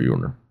available for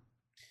pre-order.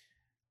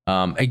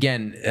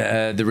 Again,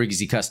 the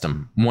Rigsy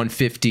Custom,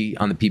 $150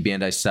 on the P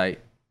Bandai site,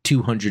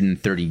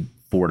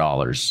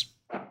 $234.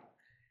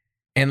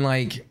 And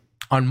like,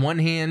 on one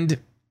hand,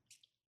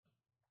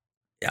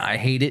 I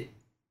hate it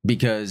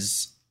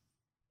because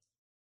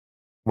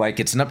like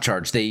it's an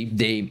upcharge.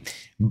 They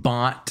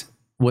bought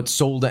what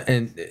sold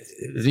and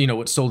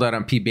what sold out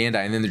on P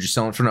Bandai, and then they're just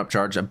selling for an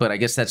upcharge. But I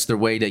guess that's their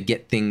way to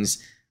get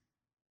things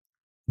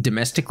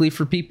domestically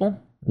for people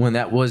when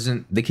that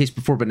wasn't the case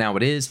before, but now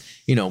it is.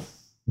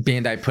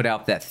 Bandai put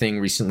out that thing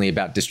recently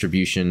about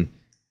distribution,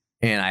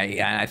 and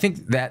I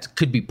think that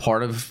could be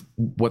part of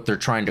what they're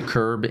trying to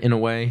curb in a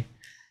way.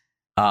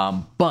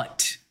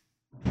 But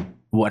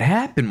what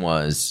happened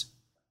was,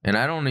 and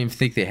I don't even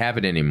think they have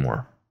it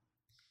anymore,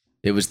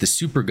 it was the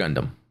Super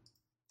Gundam.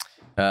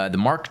 The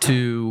Mark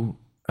II,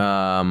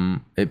 I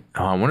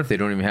wonder if they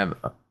don't even have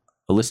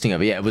a listing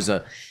of it. Yeah, it was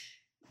a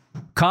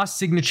cost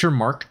signature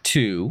Mark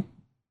II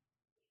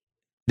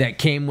that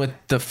came with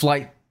the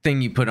flight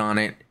thing you put on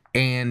it,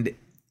 and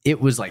it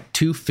was like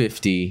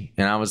 $250,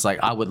 and I was like,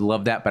 I would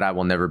love that, but I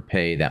will never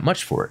pay that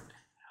much for it.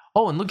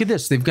 Oh, and look at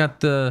this. They've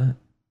got the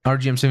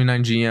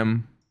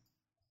RGM79GM.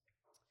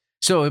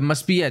 So it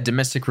must be a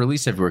domestic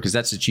release everywhere because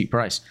that's a cheap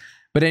price.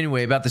 But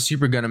anyway, about the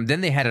Super Gundam,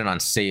 then they had it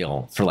on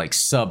sale for like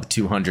sub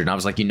 200. And I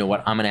was like, you know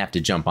what? I'm going to have to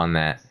jump on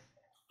that.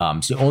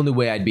 It's the only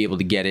way I'd be able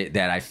to get it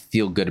that I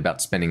feel good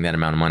about spending that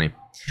amount of money.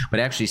 But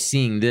actually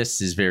seeing this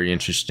is very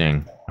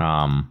interesting.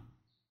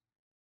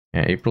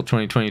 April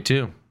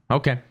 2022.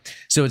 Okay.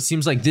 So it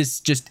seems like this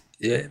just...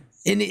 and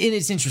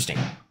it's interesting.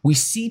 We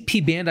see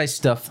P Bandai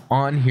stuff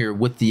on here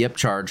with the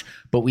upcharge,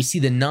 but we see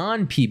the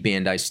non-P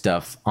Bandai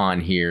stuff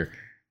on here.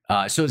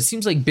 So it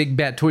seems like Big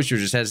Bad Toy Store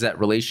just has that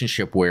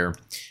relationship where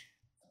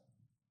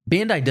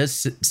Bandai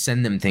does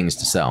send them things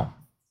to sell,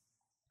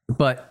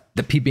 but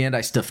the P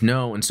Bandai stuff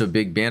no, and so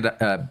Big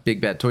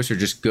Bad Toy Store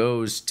just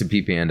goes to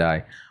P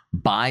Bandai,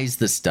 buys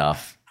the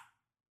stuff,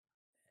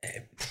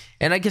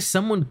 and I guess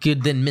someone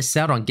could then miss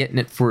out on getting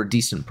it for a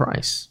decent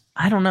price.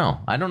 I don't know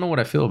what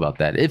I feel about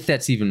that, if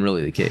that's even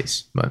really the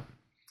case. But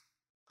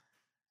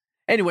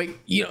anyway,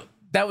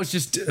 that was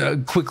just a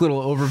quick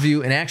little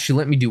overview, and actually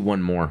let me do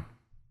one more,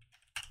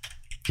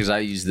 because I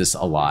use this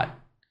a lot.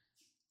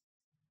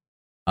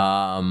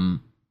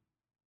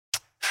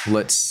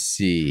 Let's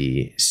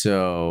see.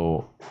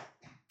 So,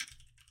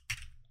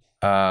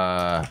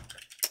 and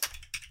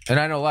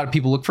I know a lot of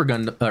people look for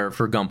Gunpla,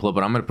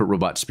 but I'm going to put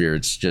Robot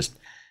Spirits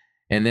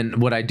and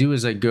then what I do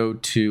is I go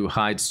to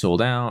hide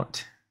sold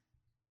out,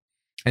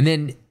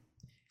 and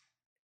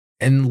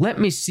let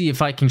me see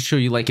if I can show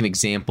you like an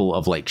example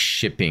of like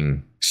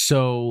shipping.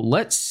 So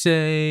let's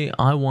say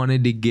I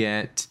wanted to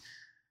get,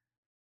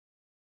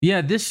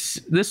 this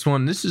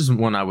is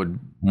one I would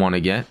want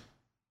to get.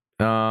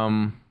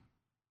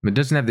 It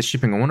doesn't have the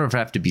shipping. I wonder if I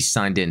have to be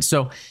signed in.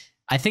 So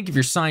I think if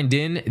you're signed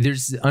in,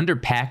 there's under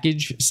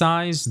package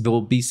size,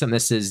 there'll be something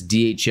that says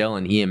DHL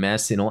and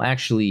EMS, and it'll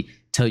actually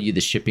tell you the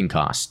shipping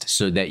cost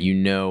so that you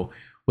know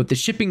what the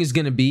shipping is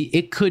going to be.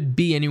 It could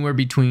be anywhere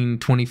between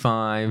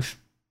 $25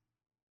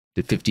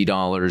 to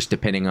 $50,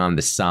 depending on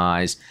the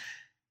size.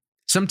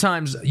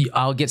 Sometimes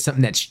I'll get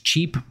something that's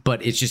cheap,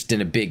 but it's just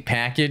in a big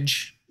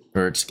package,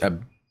 or it's a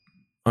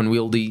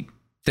unwieldy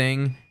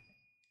thing,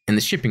 and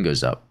the shipping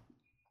goes up.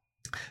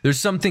 There's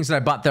some things that I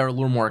bought that are a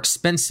little more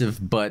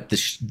expensive, but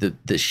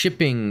the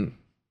shipping,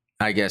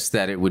 I guess,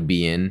 that it would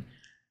be in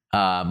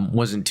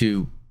wasn't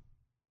too,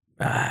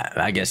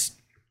 I guess,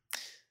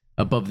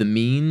 above the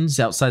means,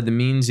 outside the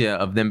means,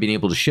 of them being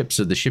able to ship.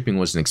 So the shipping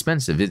wasn't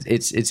expensive.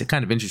 It's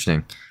kind of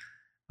interesting.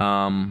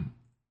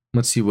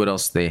 Let's see what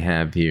else they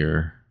have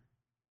here.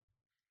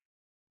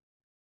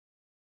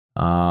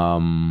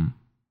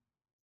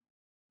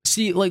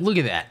 See, like, look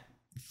at that,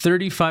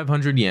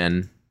 3,500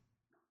 yen.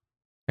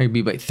 It could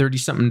be like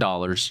 $30-something,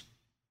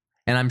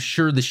 and I'm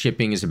sure the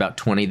shipping is about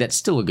 20. That's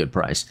still a good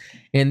price.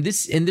 And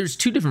there's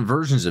two different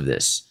versions of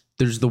this.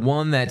 There's the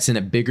one that's in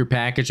a bigger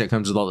package that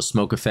comes with all the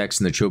smoke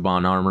effects and the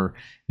Choban armor.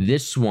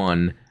 This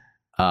one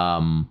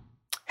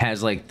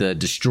has like the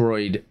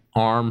destroyed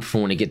arm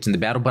for when it gets in the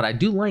battle, but I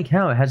do like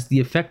how it has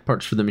the effect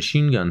parts for the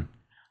machine gun.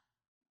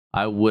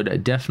 I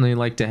would definitely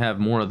like to have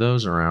more of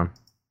those around.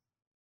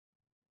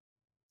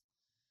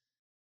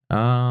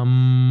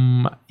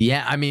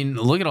 Yeah, I mean,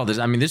 look at all this.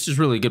 I mean, this is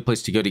really a good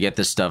place to go to get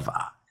this stuff.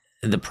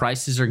 The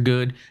prices are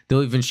good.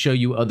 They'll even show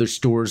you other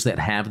stores that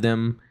have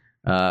them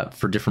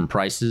for different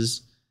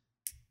prices.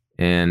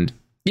 And,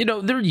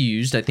 they're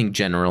used, I think,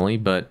 generally,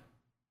 but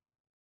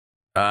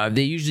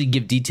they usually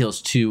give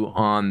details, too,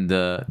 on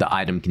the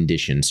item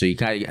condition. So you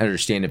kind of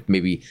understand if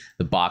maybe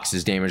the box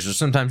is damaged, or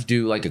sometimes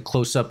do like a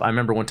close-up. I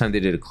remember one time they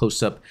did a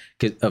close-up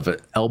of an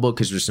elbow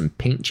because there's some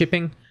paint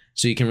chipping.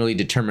 So you can really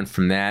determine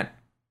from that,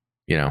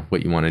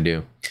 what you want to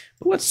do.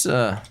 But let's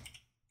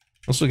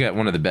look at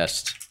one of the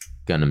best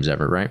Gundams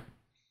ever, right?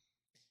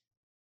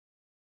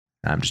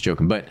 I'm just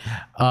joking, but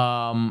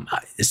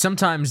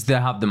sometimes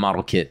they'll have the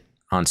model kit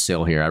on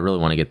sale here. I really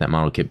want to get that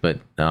model kit,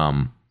 but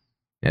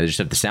they just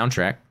have the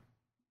soundtrack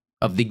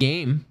of the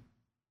game.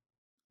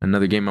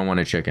 Another game I want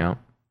to check out.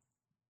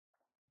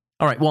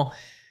 All right, well,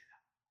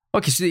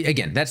 okay, so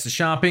again, that's the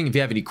shopping. If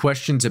you have any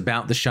questions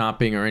about the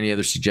shopping or any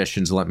other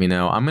suggestions, let me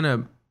know. I'm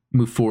going to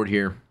move forward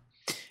here.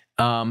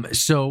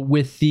 So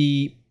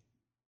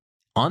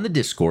on the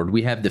Discord,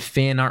 we have the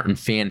fan art and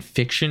fan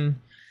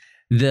fiction.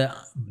 The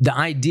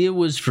idea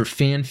was for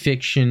fan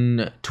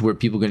fiction to where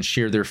people can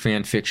share their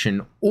fan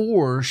fiction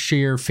or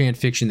share fan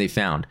fiction they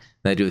found.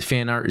 The idea with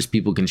fan art is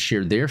people can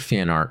share their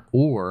fan art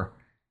or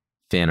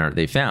fan art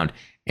they found.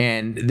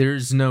 And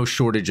there's no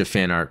shortage of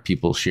fan art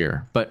people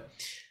share.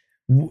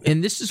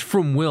 And this is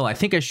from Will. I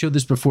think I showed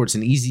this before. It's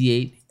an Easy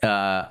 8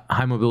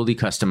 high mobility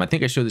custom. I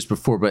think I showed this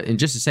before, but in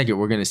just a second,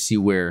 we're going to see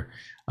where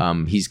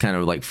he's kind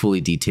of like fully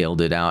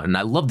detailed it out. And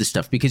I love this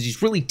stuff because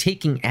he's really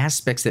taking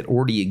aspects that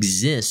already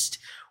exist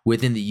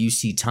within the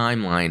UC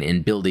timeline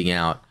and building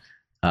out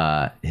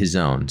his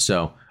own.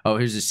 So,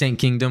 here's the Saint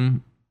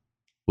Kingdom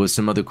with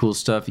some other cool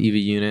stuff. EVA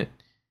unit.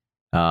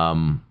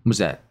 Was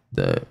that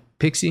the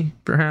Pixie,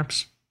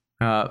 perhaps?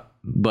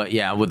 But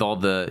yeah, with all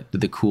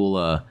the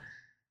cool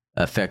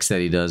effects that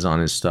he does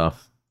on his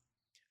stuff.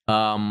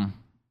 Xeonic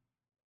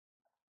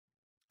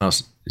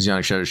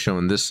Shadow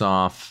showing this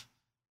off.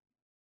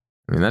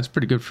 I mean, that's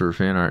pretty good for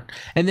fan art.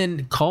 And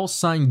then Call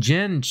Sign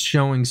Jen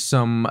showing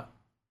some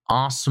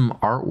awesome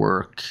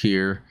artwork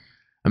here.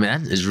 I mean,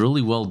 that is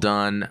really well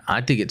done.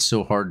 I think it's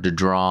so hard to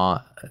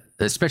draw,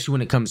 especially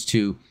when it comes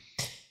to,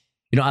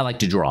 I like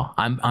to draw.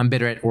 I'm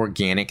better at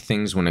organic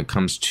things when it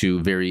comes to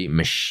very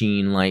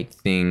machine-like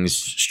things,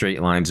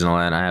 straight lines and all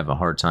that. I have a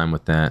hard time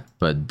with that.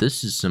 But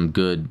this is some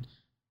good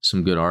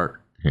art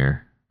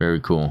here. Very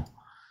cool.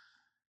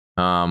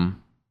 And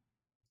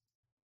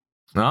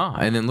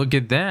then look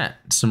at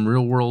that. Some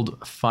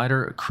real-world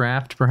fighter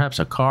craft, perhaps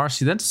a car.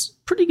 See, that's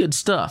pretty good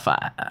stuff.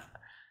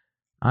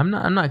 I'm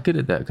not good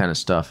at that kind of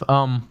stuff.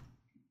 All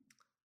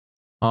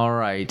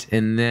right,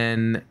 and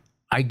then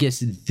I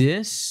guess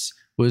this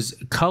was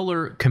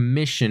color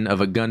commission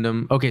of a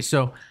Gundam. Okay,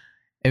 so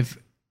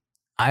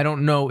I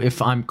don't know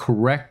if I'm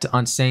correct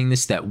on saying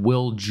this, that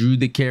Will drew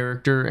the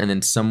character and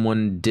then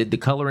someone did the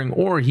coloring,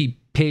 or he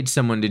paid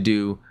someone to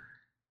do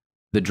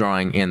the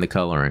drawing and the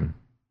coloring.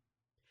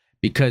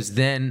 Because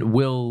then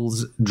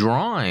Will's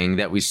drawing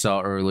that we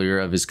saw earlier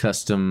of his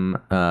custom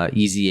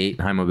Easy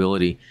 8 high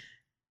mobility,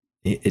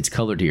 it's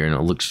colored here and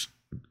it looks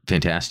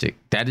fantastic.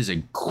 That is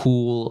a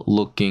cool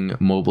looking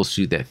mobile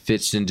suit that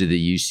fits into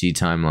the UC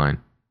timeline.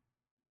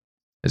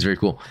 That's very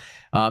cool.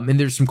 And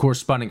there's some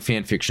corresponding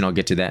fan fiction. I'll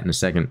get to that in a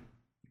second.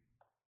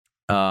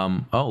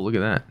 Look at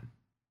that.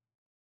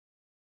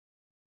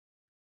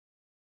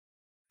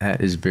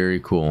 That is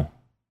very cool.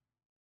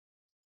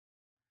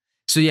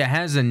 So yeah, it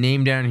has a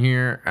name down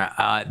here.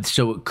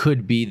 So it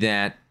could be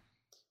that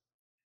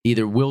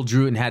either Will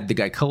drew it and had the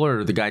guy color,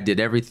 or the guy did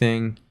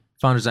everything.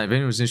 Founders, if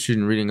anyone was interested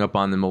in reading up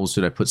on the mobile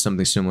suit, I put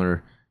something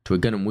similar to a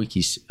Gundam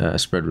Wiki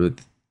spread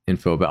with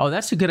info about.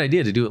 That's a good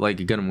idea to do it like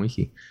a Gundam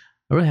Wiki.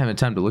 I really haven't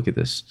time to look at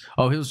this.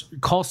 It was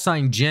Call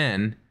Sign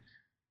Jen.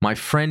 My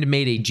friend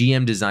made a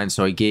GM design,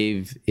 so I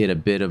gave it a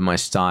bit of my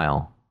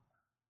style.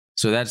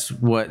 So that's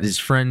what his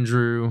friend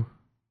drew.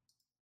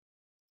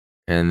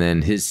 And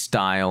then his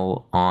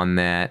style on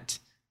that.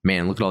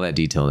 Man, look at all that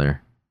detail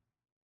there.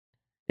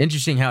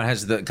 Interesting how it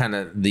has the kind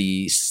of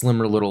the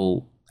slimmer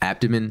little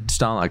abdomen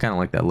style. I kind of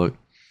like that look.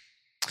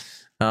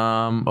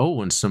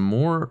 And some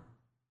more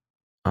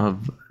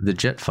of the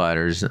jet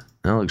fighters.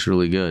 That looks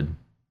really good.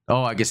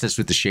 I guess that's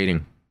with the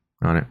shading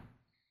on it.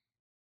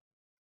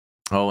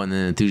 And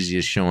then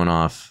Enthusiast showing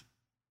off.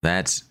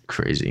 That's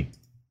crazy.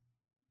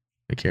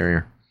 The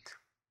carrier.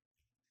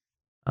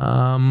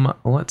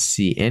 Let's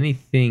see.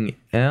 Anything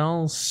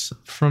else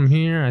from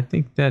here? I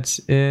think that's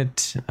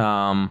it.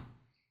 Robert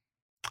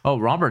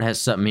has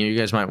something here. You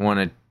guys might want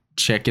to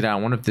check it out.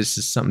 I wonder if this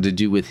is something to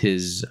do with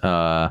his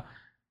fan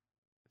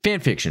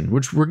fiction,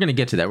 which we're going to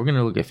get to that. We're going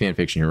to look at fan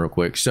fiction here real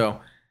quick. So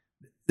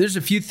there's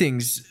a few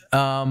things.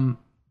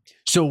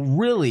 So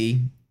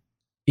really,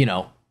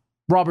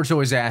 Robert's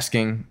always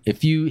asking,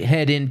 if you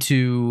head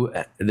into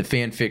the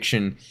fan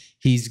fiction,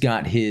 he's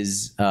got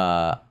his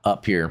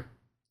up here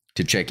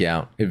to check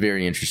out.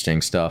 Very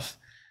interesting stuff.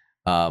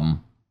 And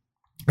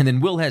then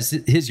Will has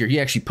his here. He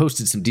actually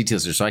posted some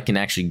details there, so I can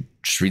actually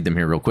just read them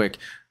here real quick.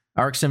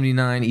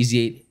 RX-79,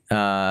 Easy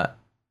 8,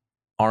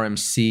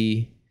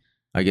 RMC.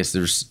 I guess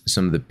there's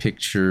some of the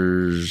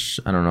pictures.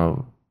 I don't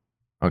know.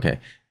 Okay.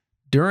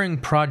 During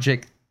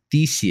Project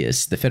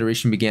Theseus, the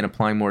Federation began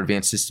applying more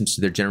advanced systems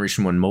to their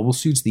Generation 1 mobile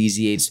suits. The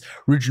Easy 8's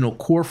original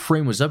core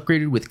frame was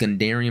upgraded with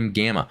Gundarium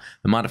Gamma.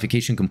 The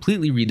modification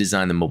completely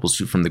redesigned the mobile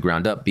suit from the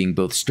ground up, being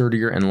both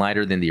sturdier and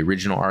lighter than the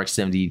original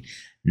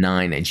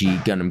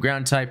RX-79G Gundam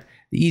ground type.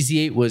 The Easy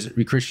 8 was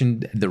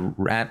rechristened the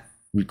Radical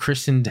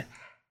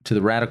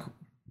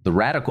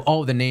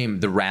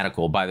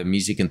by the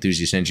music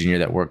enthusiast engineer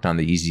that worked on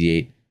the Easy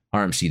 8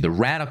 RMC. The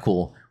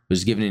Radical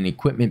was given an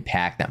equipment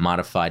pack that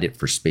modified it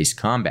for space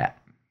combat.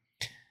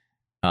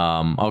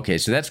 Okay,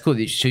 so that's cool.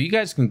 So you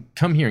guys can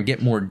come here and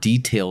get more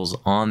details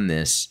on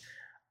this.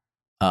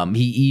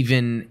 He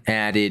even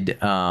added,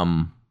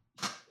 so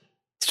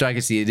I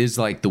can see it is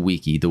like the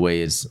wiki, the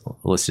way it's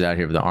listed out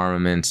here with the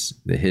armaments,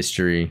 the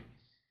history.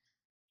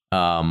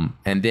 And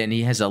then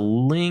he has a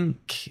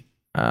link.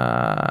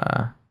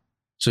 So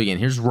again,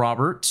 here's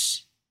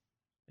Roberts.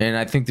 And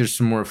I think there's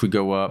some more if we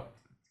go up.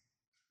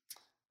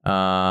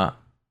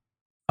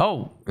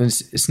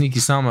 Sneaky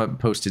Sama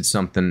posted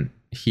something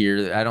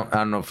here. I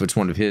don't know if it's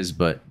one of his,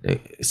 but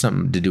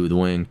something to do with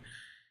Wing.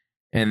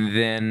 And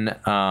then,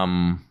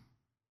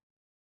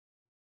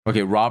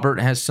 okay, Robert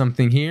has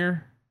something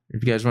here.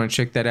 If you guys want to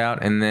check that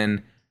out. And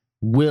then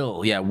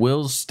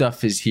Will's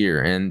stuff is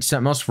here, and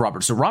something else for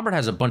Robert. So Robert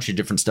has a bunch of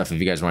different stuff if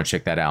you guys want to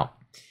check that out.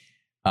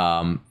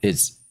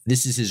 This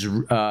is his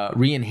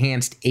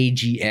re-enhanced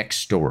AGX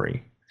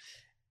story.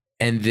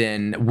 And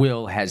then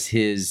Will has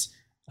his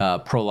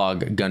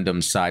Prologue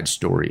Gundam side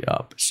story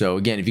up. So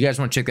again, if you guys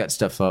want to check that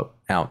stuff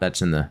out,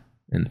 that's in the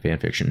fan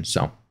fiction.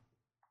 So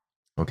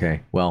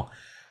okay, well,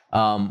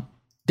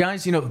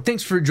 guys,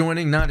 thanks for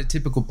joining. Not a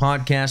typical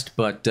podcast,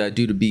 but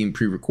due to being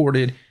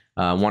pre-recorded,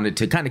 wanted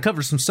to kind of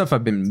cover some stuff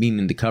I've been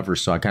meaning to cover,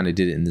 so I kind of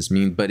did it in this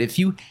meeting. But if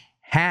you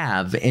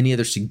have any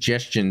other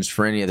suggestions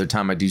for any other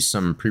time I do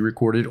some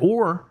pre-recorded,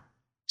 or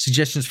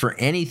suggestions for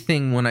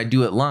anything when I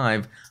do it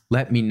live,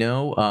 let me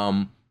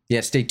know.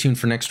 Stay tuned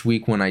for next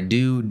week when I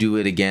do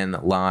it again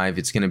live.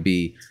 It's going to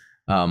be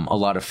a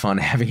lot of fun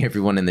having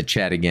everyone in the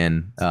chat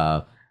again.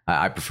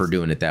 I prefer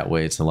doing it that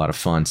way. It's a lot of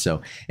fun.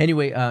 So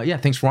anyway,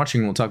 thanks for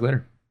watching. We'll talk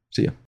later.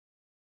 See ya.